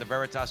joining us at the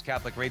Veritas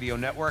Catholic Radio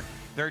Network,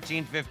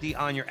 1350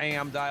 on your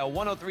AM dial,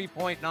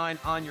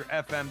 103.9 on your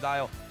FM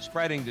dial,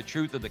 spreading the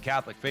truth of the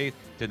Catholic faith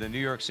to the New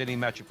York City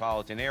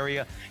metropolitan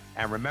area.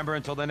 And remember,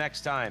 until the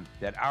next time,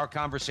 that our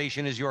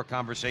conversation is your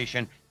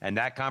conversation, and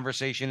that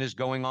conversation is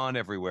going on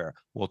everywhere.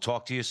 We'll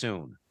talk to you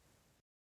soon.